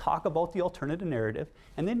to talk about the alternative narrative,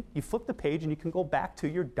 and then you flip the page and you can go back to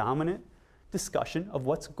your dominant discussion of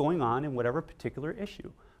what's going on in whatever particular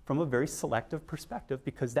issue from a very selective perspective,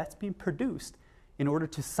 because that's being produced in order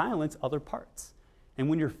to silence other parts. And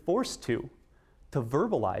when you're forced to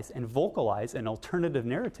verbalize and vocalize an alternative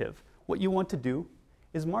narrative, what you want to do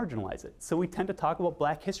is marginalize it. So we tend to talk about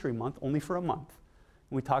Black History Month only for a month.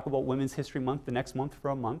 We talk about Women's History Month the next month for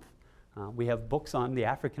a month. We have books on the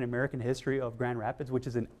African American history of Grand Rapids, which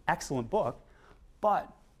is an excellent book,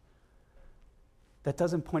 but that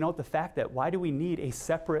doesn't point out the fact that why do we need a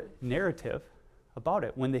separate narrative about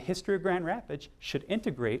it when the history of Grand Rapids should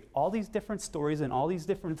integrate all these different stories and all these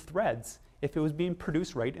different threads if it was being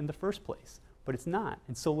produced right in the first place. But it's not.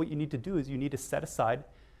 And so what you need to do is you need to set aside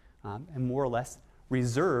and more or less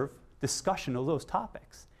reserve discussion of those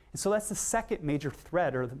topics. And so that's the second major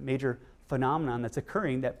thread or the major phenomenon that's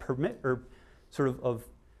occurring that permit or sort of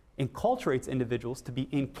enculturates individuals to be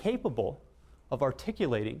incapable of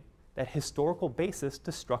articulating that historical basis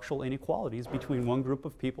to structural inequalities between one group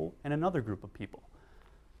of people and another group of people.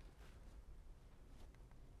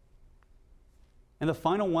 And the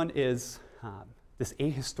final one is this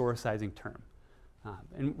ahistoricizing term.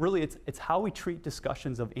 And really it's how we treat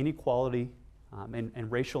discussions of inequality and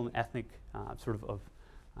racial and ethnic sort of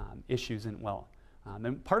issues and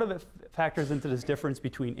and part of it factors into this difference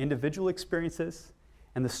between individual experiences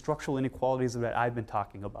and the structural inequalities that I've been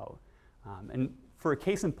talking about. And for a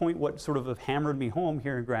case in point, what sort of hammered me home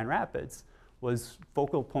here in Grand Rapids was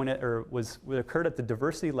focal point at, or was occurred at the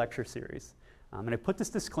diversity lecture series. And I put this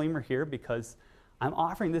disclaimer here because I'm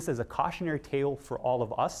offering this as a cautionary tale for all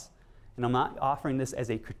of us, and I'm not offering this as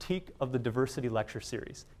a critique of the diversity lecture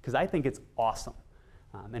series, because I think it's awesome.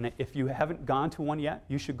 And if you haven't gone to one yet,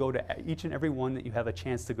 you should go to each and every one that you have a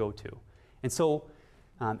chance to go to. And so,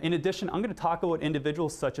 in addition, I'm going to talk about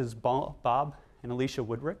individuals such as Bob and Alicia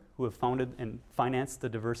Woodrick, who have founded and financed the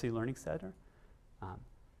Diversity Learning Center.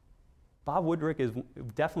 Bob Woodrick is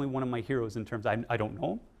definitely one of my heroes in terms, I don't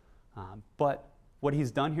know him, but what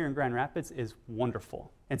he's done here in Grand Rapids is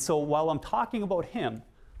wonderful. And so while I'm talking about him,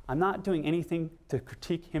 I'm not doing anything to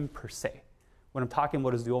critique him per se. What I'm talking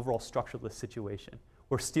about is the overall structure of the situation.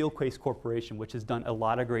 Or Steelcase Corporation, which has done a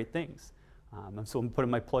lot of great things. And so I'm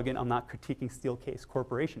putting my plug in, I'm not critiquing Steelcase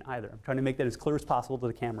Corporation either. I'm trying to make that as clear as possible to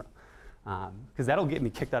the camera, because that'll get me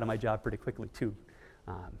kicked out of my job pretty quickly too.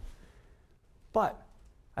 But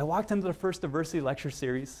I walked into the first diversity lecture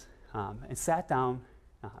series and sat down,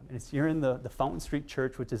 and you're in the Fountain Street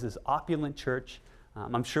Church, which is this opulent church.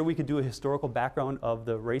 I'm sure we could do a historical background of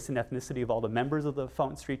the race and ethnicity of all the members of the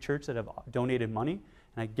Fountain Street Church that have donated money.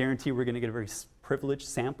 And I guarantee we're going to get a very privileged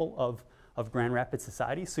sample of Grand Rapids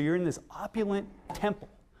society. So you're in this opulent temple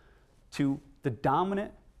to the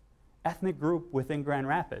dominant ethnic group within Grand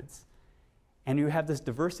Rapids. And you have this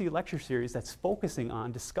diversity lecture series that's focusing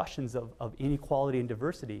on discussions of inequality and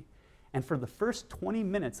diversity. And for the first 20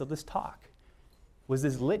 minutes of this talk was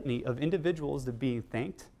this litany of individuals that being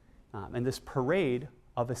thanked, and this parade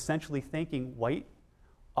of essentially thanking white,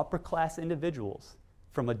 upper-class individuals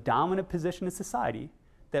from a dominant position in society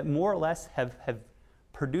that more or less have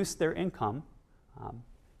produced their income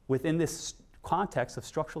within this context of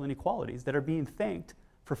structural inequalities that are being thanked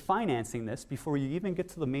for financing this before you even get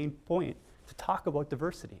to the main point to talk about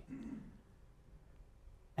diversity.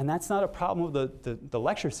 And that's not a problem with the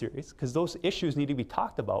lecture series, because those issues need to be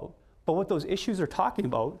talked about. But what those issues are talking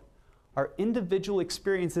about are individual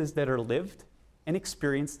experiences that are lived and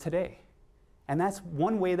experienced today. And that's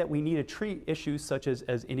one way that we need to treat issues such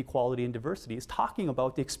as inequality and diversity, is talking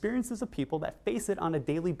about the experiences of people that face it on a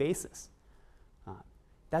daily basis.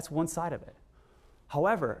 That's one side of it.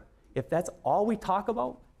 However, if that's all we talk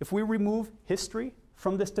about, if we remove history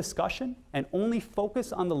from this discussion and only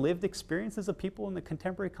focus on the lived experiences of people in the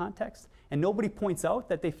contemporary context, and nobody points out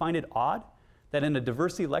that they find it odd that in a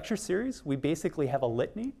diversity lecture series, we basically have a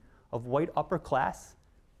litany of white upper class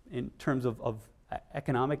in terms of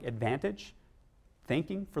economic advantage,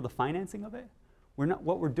 thanking for the financing of it,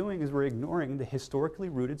 what we're doing is we're ignoring the historically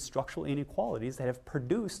rooted structural inequalities that have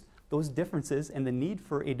produced those differences and the need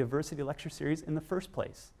for a diversity lecture series in the first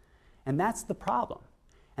place. And that's the problem.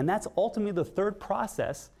 And that's ultimately the third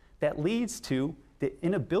process that leads to the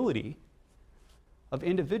inability of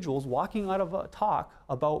individuals walking out of a talk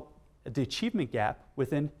about the achievement gap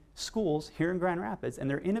within schools here in Grand Rapids and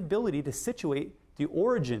their inability to situate the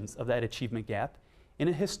origins of that achievement gap in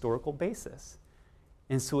a historical basis.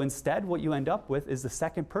 And so instead, what you end up with is the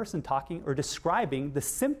second person talking or describing the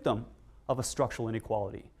symptom of a structural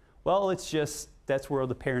inequality. Well, it's just that's where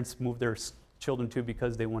the parents move their children to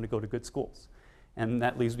because they want to go to good schools. And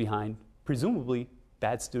that leaves behind, presumably,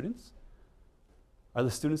 bad students. Are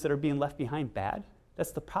the students that are being left behind bad?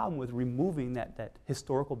 That's the problem with removing that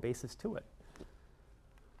historical basis to it.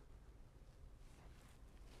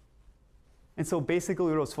 And so basically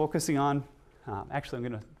what I was focusing on, actually I'm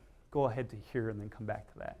going to go ahead to here and then come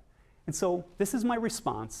back to that. And so this is my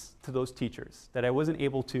response to those teachers that I wasn't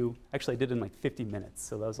able to, actually I did in like 50 minutes,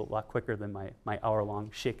 so that was a lot quicker than my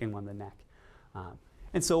hour-long shaking on the neck.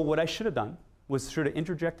 And so what I should have done was sort of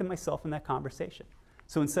interjected myself in that conversation.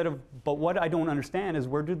 So instead of, but what I don't understand is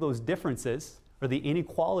where do those differences or the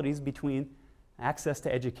inequalities between access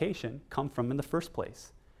to education come from in the first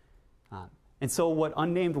place? And so what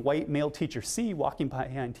unnamed white male teacher C walking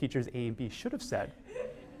behind teachers A and B should have said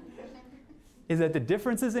is that the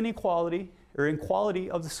differences in equality or inequality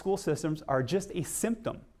of the school systems are just a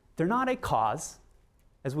symptom. They're not a cause,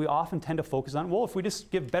 as we often tend to focus on. Well, if we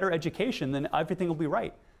just give better education, then everything will be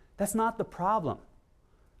right. That's not the problem.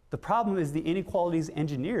 The problem is the inequalities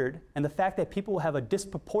engineered and the fact that people will have a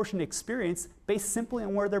disproportionate experience based simply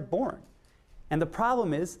on where they're born. And the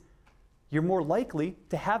problem is you're more likely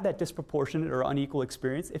to have that disproportionate or unequal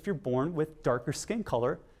experience if you're born with darker skin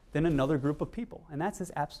color than another group of people. And that's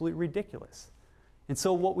just absolutely ridiculous. And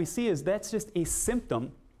so what we see is that's just a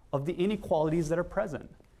symptom of the inequalities that are present.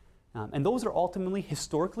 And those are ultimately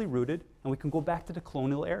historically rooted, and we can go back to the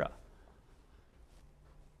colonial era.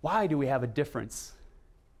 Why do we have a difference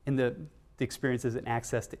in the experiences and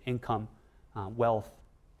access to income, wealth,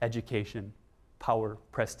 education, power,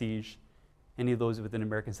 prestige, any of those within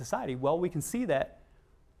American society? Well, we can see that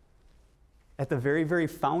at the very, very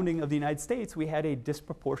founding of the United States, we had a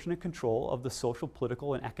disproportionate control of the social,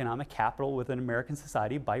 political, and economic capital within American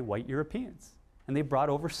society by white Europeans. And they brought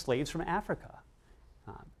over slaves from Africa.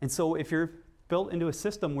 And so if you're built into a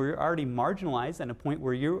system where you're already marginalized at a point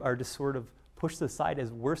where you are just sort of pushed aside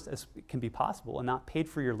as worst as can be possible and not paid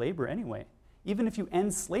for your labor anyway, even if you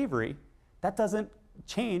end slavery, that doesn't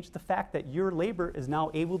change the fact that your labor is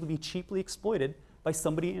now able to be cheaply exploited by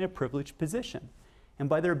somebody in a privileged position. And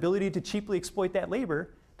by their ability to cheaply exploit that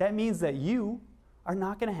labor, that means that you are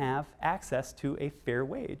not going to have access to a fair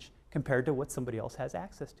wage compared to what somebody else has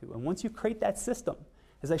access to. And once you create that system,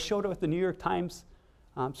 as I showed it with the New York Times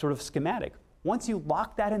sort of schematic, once you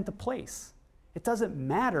lock that into place, it doesn't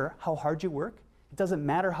matter how hard you work, it doesn't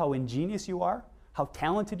matter how ingenious you are, how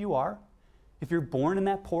talented you are. If you're born in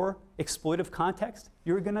that poor, exploitive context,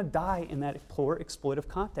 you're going to die in that poor, exploitive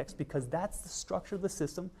context because that's the structure of the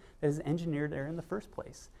system that is engineered there in the first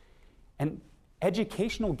place. And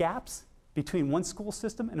educational gaps between one school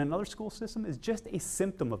system and another school system is just a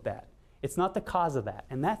symptom of that. It's not the cause of that.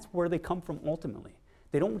 And that's where they come from ultimately.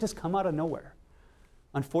 They don't just come out of nowhere.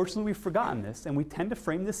 Unfortunately, we've forgotten this, and we tend to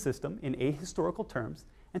frame this system in ahistorical terms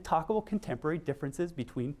and talk about contemporary differences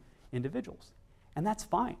between individuals. And that's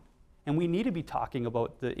fine. And we need to be talking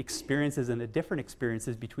about the experiences and the different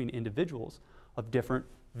experiences between individuals of different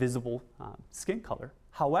visible skin color.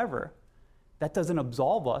 However, that doesn't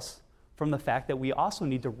absolve us from the fact that we also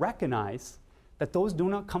need to recognize that those do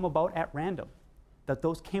not come about at random, that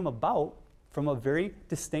those came about from a very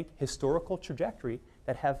distinct historical trajectory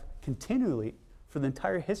that have continually, for the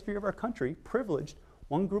entire history of our country, privileged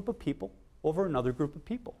one group of people over another group of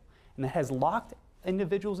people. And that has locked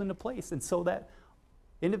individuals into place. And so that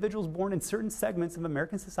individuals born in certain segments of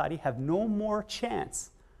American society have no more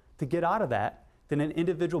chance to get out of that than an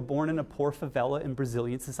individual born in a poor favela in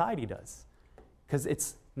Brazilian society does. Because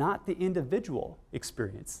it's not the individual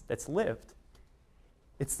experience that's lived.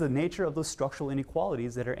 It's the nature of those structural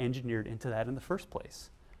inequalities that are engineered into that in the first place.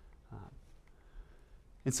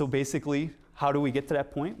 And so basically, how do we get to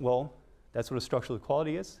that point? Well, that's what a structural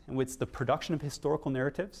equality is. And it's the production of historical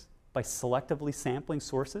narratives by selectively sampling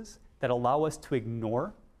sources that allow us to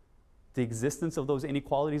ignore the existence of those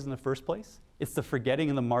inequalities in the first place. It's the forgetting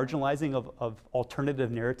and the marginalizing of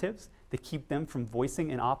alternative narratives that keep them from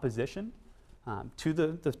voicing in opposition to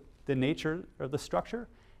the nature of the structure.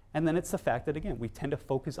 And then it's the fact that, again, we tend to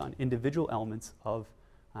focus on individual elements of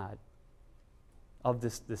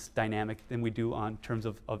this dynamic than we do on terms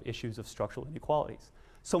of issues of structural inequalities.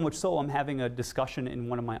 So much so, I'm having a discussion in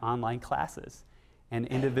one of my online classes, and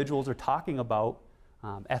individuals are talking about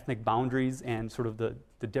ethnic boundaries and sort of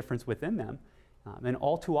the difference within them. And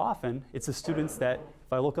all too often, it's the students that,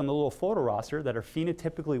 if I look on the little photo roster, that are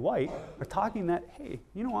phenotypically white, are talking that, hey,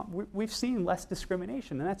 you know what, we've seen less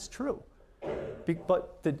discrimination, and that's true.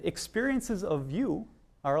 But the experiences of you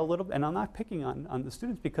are a little, and I'm not picking on the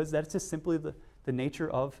students because that's just simply the nature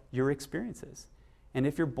of your experiences. And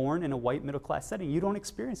if you're born in a white middle-class setting, you don't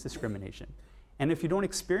experience discrimination. And if you don't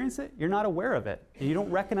experience it, you're not aware of it, and you don't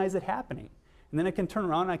recognize it happening. And then I can turn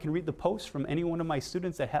around and I can read the posts from any one of my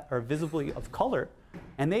students that are visibly of color,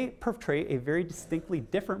 and they portray a very distinctly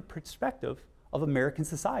different perspective of American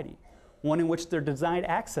society. One in which they're denied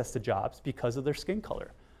access to jobs because of their skin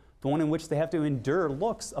color. The one in which they have to endure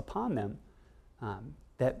looks upon them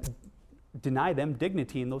that deny them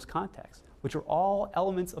dignity in those contexts, which are all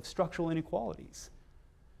elements of structural inequalities.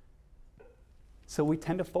 So we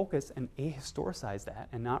tend to focus and ahistoricize that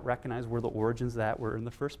and not recognize where the origins of that were in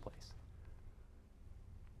the first place.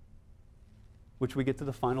 Which we get to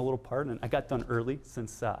the final little part, and I got done early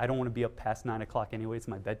since I don't want to be up past 9 o'clock anyway, it's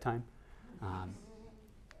my bedtime.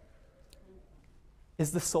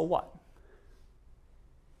 Is the so what?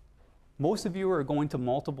 Most of you are going to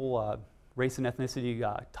multiple race and ethnicity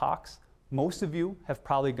talks. Most of you have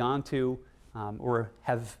probably gone to or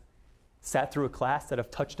have sat through a class that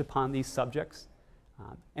have touched upon these subjects.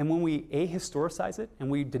 And when we ahistoricize it and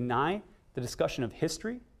we deny the discussion of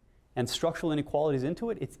history and structural inequalities into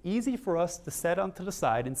it, it's easy for us to set onto the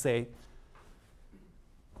side and say,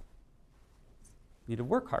 you need to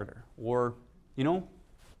work harder. Or, you know,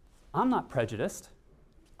 I'm not prejudiced.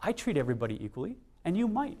 I treat everybody equally, and you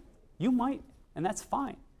might. You might, and that's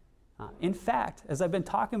fine. In fact, as I've been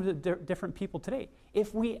talking to different people today,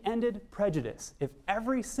 if we ended prejudice, if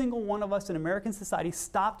every single one of us in American society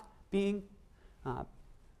stopped being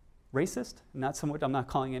racist, not so much, I'm not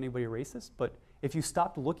calling anybody racist, but if you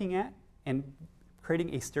stopped looking at and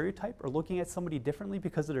creating a stereotype or looking at somebody differently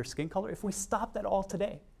because of their skin color, if we stopped that all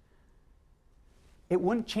today, it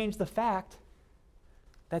wouldn't change the fact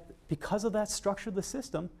that because of that structure of the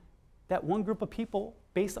system, that one group of people,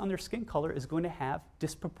 based on their skin color, is going to have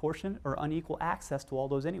disproportionate or unequal access to all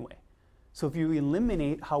those anyway. So if you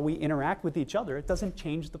eliminate how we interact with each other, it doesn't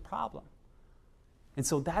change the problem. And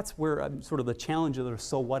so that's where sort of the challenge of the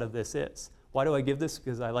so what of this is. Why do I give this?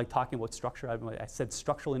 Because I like talking about structure. I said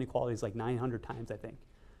structural inequalities like 900 times, I think.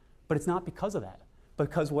 But it's not because of that.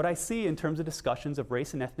 Because what I see in terms of discussions of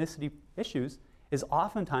race and ethnicity issues is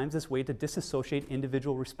oftentimes this way to disassociate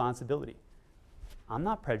individual responsibility. I'm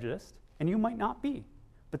not prejudiced, and you might not be.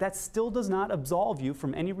 But that still does not absolve you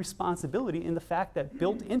from any responsibility in the fact that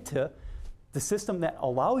built into the system that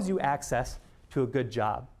allows you access to a good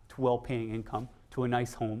job, to well-paying income, to a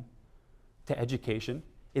nice home, to education,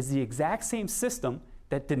 is the exact same system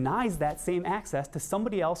that denies that same access to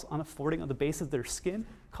somebody else on affording on the basis of their skin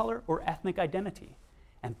color or ethnic identity.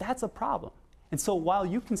 And that's a problem. And so while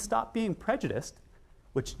you can stop being prejudiced,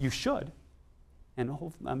 which you should, and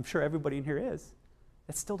I'm sure everybody in here is,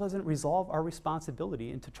 that still doesn't resolve our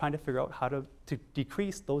responsibility into trying to figure out how to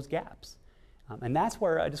decrease those gaps. And that's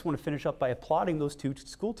where I just want to finish up by applauding those two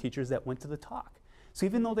school teachers that went to the talk. So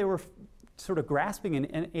even though they were sort of grasping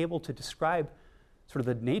and able to describe sort of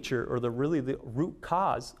the nature or the root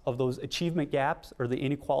cause of those achievement gaps or the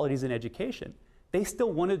inequalities in education, they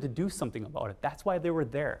still wanted to do something about it. That's why they were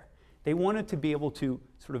there. They wanted to be able to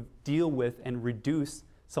sort of deal with and reduce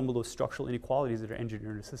some of those structural inequalities that are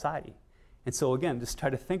engineered into society. And so again, just try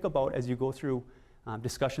to think about as you go through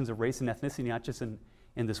discussions of race and ethnicity, not just in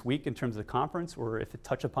this week in terms of the conference, or if it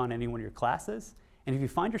touch upon any one of your classes. And if you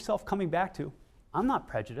find yourself coming back to, I'm not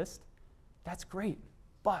prejudiced, that's great,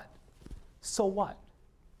 but so what?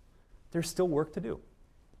 There's still work to do.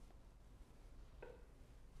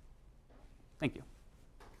 Thank you.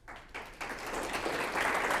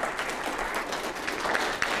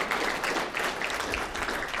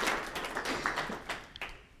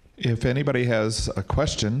 If anybody has a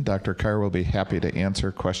question, Dr. Carr will be happy to answer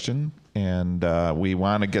a question. And we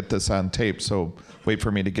want to get this on tape, so wait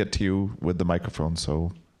for me to get to you with the microphone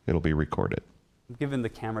so it'll be recorded. Given the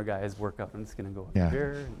camera guy his workout, I'm just going to go Yeah.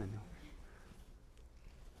 here. And then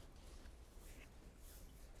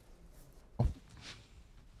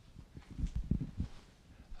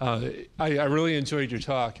I really enjoyed your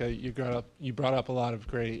talk. You brought up a lot of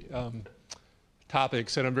great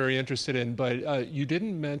topics that I'm very interested in, but you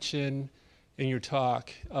didn't mention in your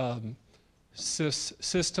talk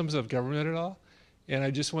systems of government at all. And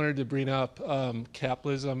I just wanted to bring up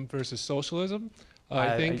capitalism versus socialism.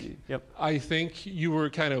 I think you were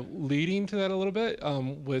kind of leading to that a little bit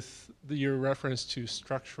with your reference to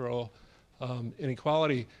structural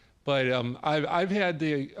inequality. But I've had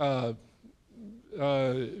the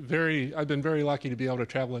I've been very lucky to be able to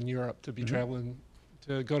travel in Europe, to be traveling,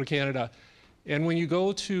 to go to Canada. And when you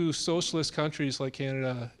go to socialist countries like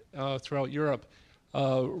Canada throughout Europe,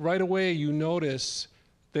 right away you notice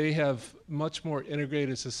they have much more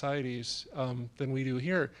integrated societies than we do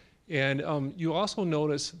here. And you also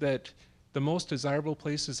notice that the most desirable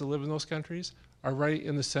places to live in those countries are right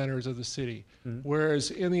in the centers of the city.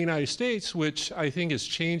 Whereas in the United States, which I think is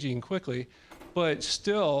changing quickly, but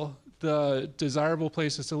still the desirable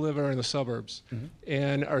places to live are in the suburbs.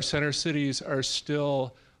 And our center cities are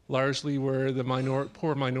still largely where the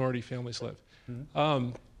poor minority families live.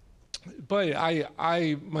 But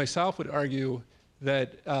I myself would argue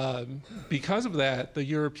that because of that, the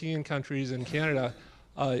European countries and Canada,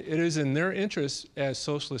 it is in their interest as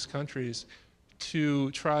socialist countries to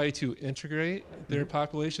try to integrate their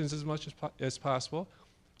populations as much as possible,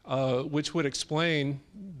 which would explain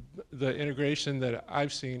the integration that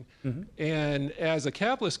I've seen. And as a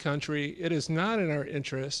capitalist country, it is not in our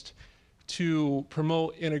interest to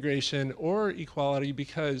promote integration or equality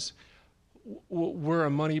because we're a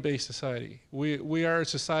money-based society. We are a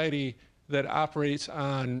society that operates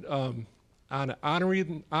on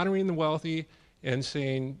honoring the wealthy and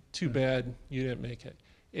saying, too bad you didn't make it,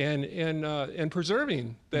 and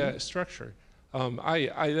preserving that structure.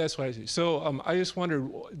 That's what I see. So I just wondered,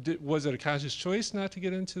 was it a conscious choice not to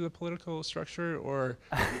get into the political structure, or?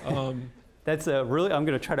 That's a really, I'm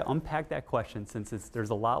going to try to unpack that question since there's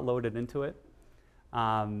a lot loaded into it.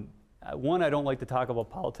 One, I don't like to talk about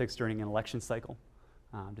politics during an election cycle,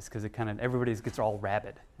 just because it kind of, everybody gets all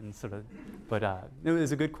rabid and sort of, but it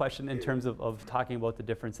was a good question in terms of talking about the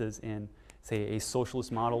differences in, say, a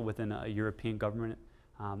socialist model within a European government.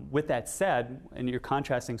 With that said, and you're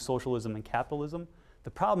contrasting socialism and capitalism, the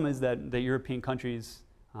problem is that the European countries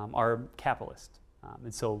are capitalist.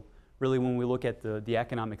 And so really when we look at the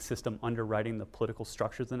economic system underwriting the political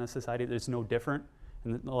structures in a society, there's no different.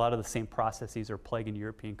 And a lot of the same processes are plaguing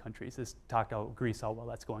European countries. This talked about Greece, how well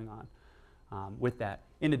that's going with that.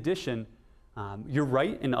 In addition, you're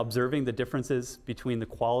right in observing the differences between the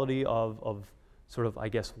quality of sort of, I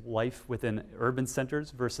guess, life within urban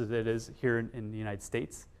centers versus it is here in the United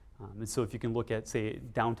States. And so if you can look at, say,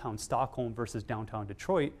 downtown Stockholm versus downtown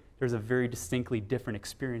Detroit, there's a very distinctly different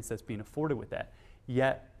experience that's being afforded with that.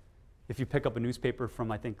 Yet, if you pick up a newspaper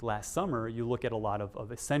from, I think, last summer, you look at a lot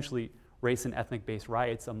of essentially race and ethnic-based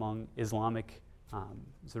riots among Islamic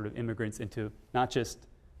sort of immigrants into not just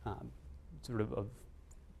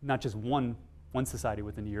not just one society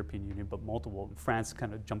within the European Union, but multiple. And France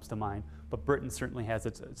kind of jumps to mind, but Britain certainly has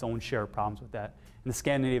its own share of problems with that. In the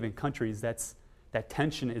Scandinavian countries, that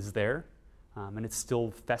tension is there, and it's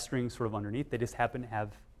still festering sort of underneath. They just happen to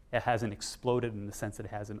have, it hasn't exploded in the sense that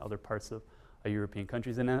it has in other parts of European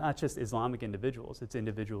countries. And not just Islamic individuals, it's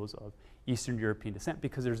individuals of Eastern European descent,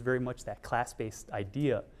 because there's very much that class-based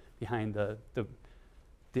idea behind the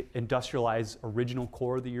industrialized original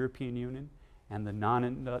core of the European Union and the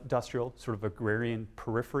non-industrial sort of agrarian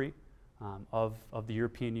periphery of the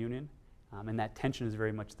European Union. And that tension is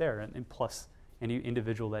very much there. And plus, any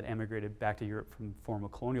individual that emigrated back to Europe from former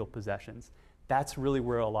colonial possessions, that's really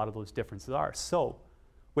where a lot of those differences are. So,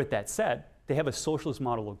 with that said, they have a socialist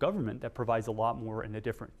model of government that provides a lot more in a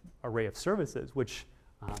different array of services, which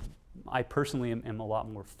I personally am a lot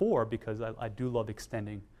more for, because I do love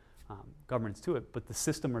extending governance to it. But the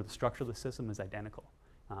system or the structure of the system is identical.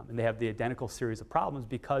 And they have the identical series of problems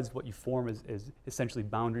because what you form is essentially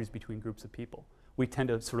boundaries between groups of people. We tend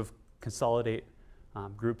to sort of consolidate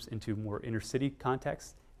groups into more inner city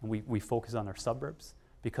contexts, and we focus on our suburbs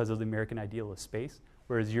because of the American ideal of space,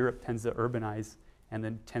 whereas Europe tends to urbanize and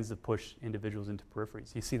then tends to push individuals into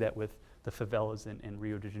peripheries. You see that with the favelas in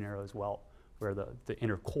Rio de Janeiro as well, where the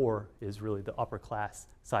inner core is really the upper class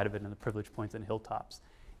side of it and the privileged points and hilltops.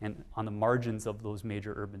 And on the margins of those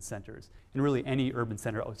major urban centers, and really any urban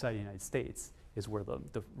center outside the United States, is where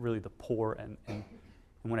really the poor, and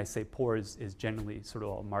when I say poor, is generally sort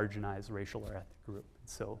of a marginalized racial or ethnic group.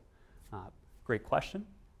 So, great question.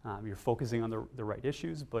 You're focusing on the right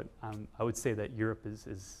issues, but I would say that Europe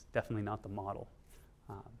is definitely not the model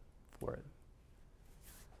for it.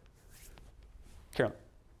 Carolyn.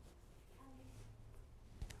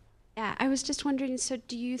 Yeah, I was just wondering, so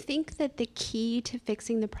do you think that the key to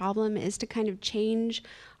fixing the problem is to kind of change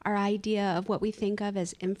our idea of what we think of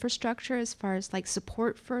as infrastructure as far as like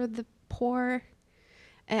support for the poor?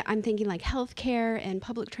 I'm thinking like healthcare and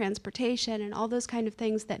public transportation and all those kind of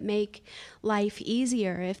things that make life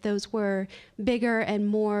easier. If those were bigger and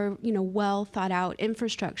more, well thought out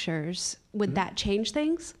infrastructures, would that change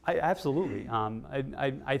things? Absolutely.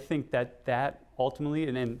 I think that ultimately,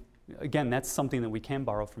 and again, that's something that we can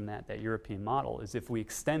borrow from that European model, is if we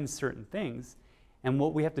extend certain things, and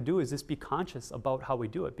what we have to do is just be conscious about how we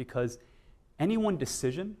do it, because any one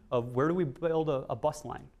decision of where do we build a bus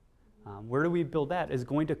line, where do we build that, is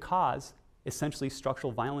going to cause essentially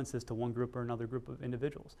structural violences to one group or another group of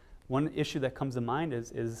individuals. One issue that comes to mind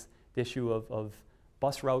is the issue of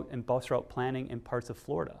bus route and bus route planning in parts of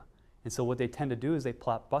Florida. And so what they tend to do is they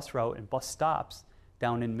plot bus route and bus stops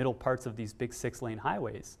down in middle parts of these big 6-lane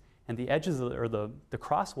highways. And the edges or the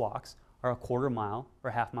crosswalks are a quarter mile or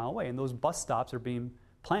half mile away. And those bus stops are being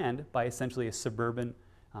planned by essentially a suburban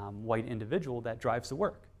white individual that drives to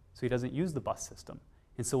work. So he doesn't use the bus system.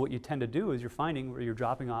 And so what you tend to do is you're finding where you're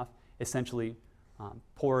dropping off essentially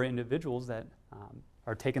poor individuals that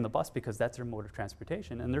are taking the bus because that's their mode of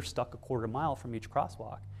transportation, and they're stuck a quarter mile from each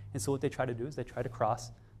crosswalk. And so what they try to do is they try to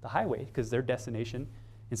cross the highway, because their destination,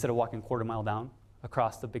 instead of walking a quarter mile down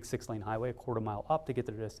across the big 6-lane highway, a quarter mile up to get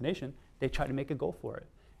to their destination, they try to make a go for it.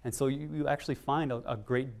 And so you actually find a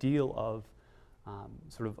great deal of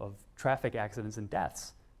of traffic accidents and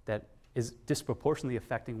deaths that is disproportionately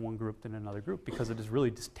affecting one group than another group, because it is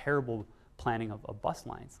really just terrible planning of bus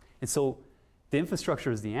lines. And so the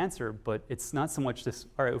infrastructure is the answer, but it's not so much this,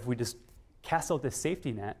 all right, if we just cast out this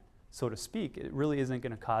safety net, so to speak, it really isn't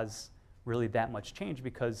going to cause really that much change,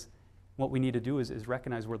 because what we need to do is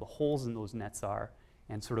recognize where the holes in those nets are,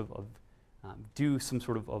 and do some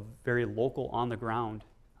sort of very local, on-the-ground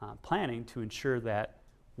planning to ensure that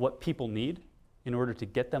what people need in order to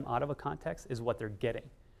get them out of a context is what they're getting.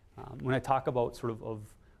 When I talk about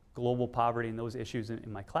of global poverty and those issues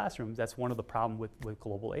in my classrooms, that's one of the problems with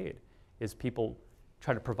global aid, is people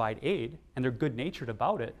try to provide aid, and they're good-natured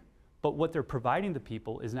about it, but what they're providing to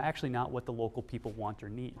people is actually not what the local people want or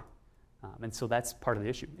need. And so that's part of the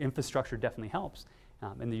issue. Infrastructure definitely helps.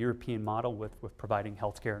 And the European model with providing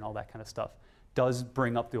healthcare and all that kind of stuff does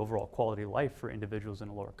bring up the overall quality of life for individuals in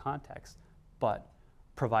a lower context. But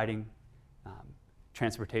providing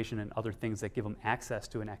transportation and other things that give them access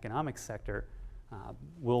to an economic sector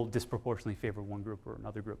will disproportionately favor one group or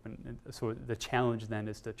another group. And so the challenge then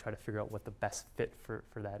is to try to figure out what the best fit for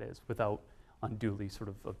that is without unduly sort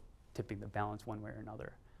of tipping the balance one way or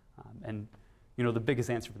another. And the biggest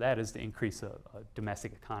answer for that is to increase a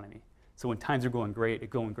domestic economy. So when times are going great,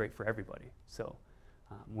 it's going great for everybody. So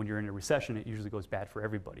when you're in a recession, it usually goes bad for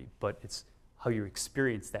everybody, but it's how you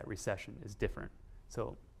experience that recession is different.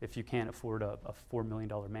 So if you can't afford a $4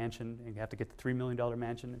 million mansion and you have to get the $3 million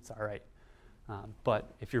mansion, it's all right.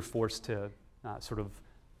 But if you're forced to sort of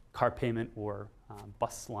car payment or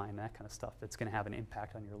bus line, that kind of stuff, it's going to have an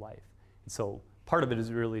impact on your life. And so part of it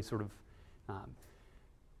is really sort of,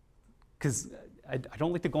 because I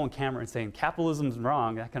don't like to go on camera and saying capitalism's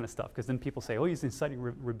wrong, that kind of stuff, because then people say, oh, he's inciting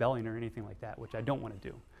rebellion or anything like that, which I don't want to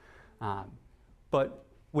do. But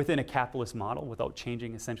within a capitalist model, without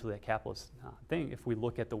changing essentially that capitalist thing, if we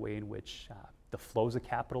look at the way in which the flows of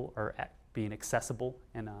capital are being accessible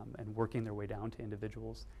and working their way down to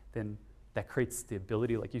individuals, then that creates the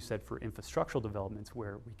ability, like you said, for infrastructural developments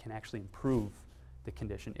where we can actually improve the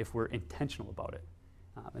condition if we're intentional about it.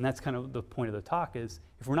 And that's kind of the point of the talk is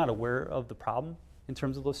if we're not aware of the problem in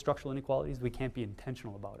terms of those structural inequalities, we can't be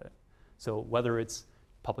intentional about it. So whether it's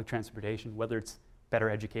public transportation, whether it's better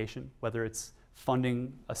education, whether it's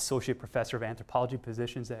funding associate professor of anthropology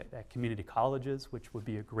positions at community colleges, which would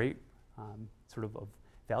be a great sort of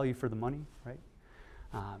value for the money, right?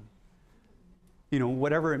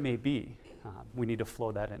 Whatever it may be, we need to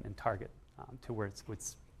flow that in and target to where it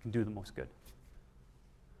can do the most good.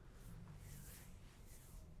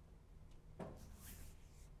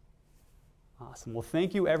 Awesome. Well,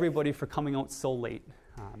 thank you, everybody, for coming out so late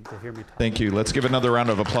to hear me talk. Thank you. Let's give another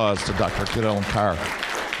round of applause to Dr. Dillon Carr.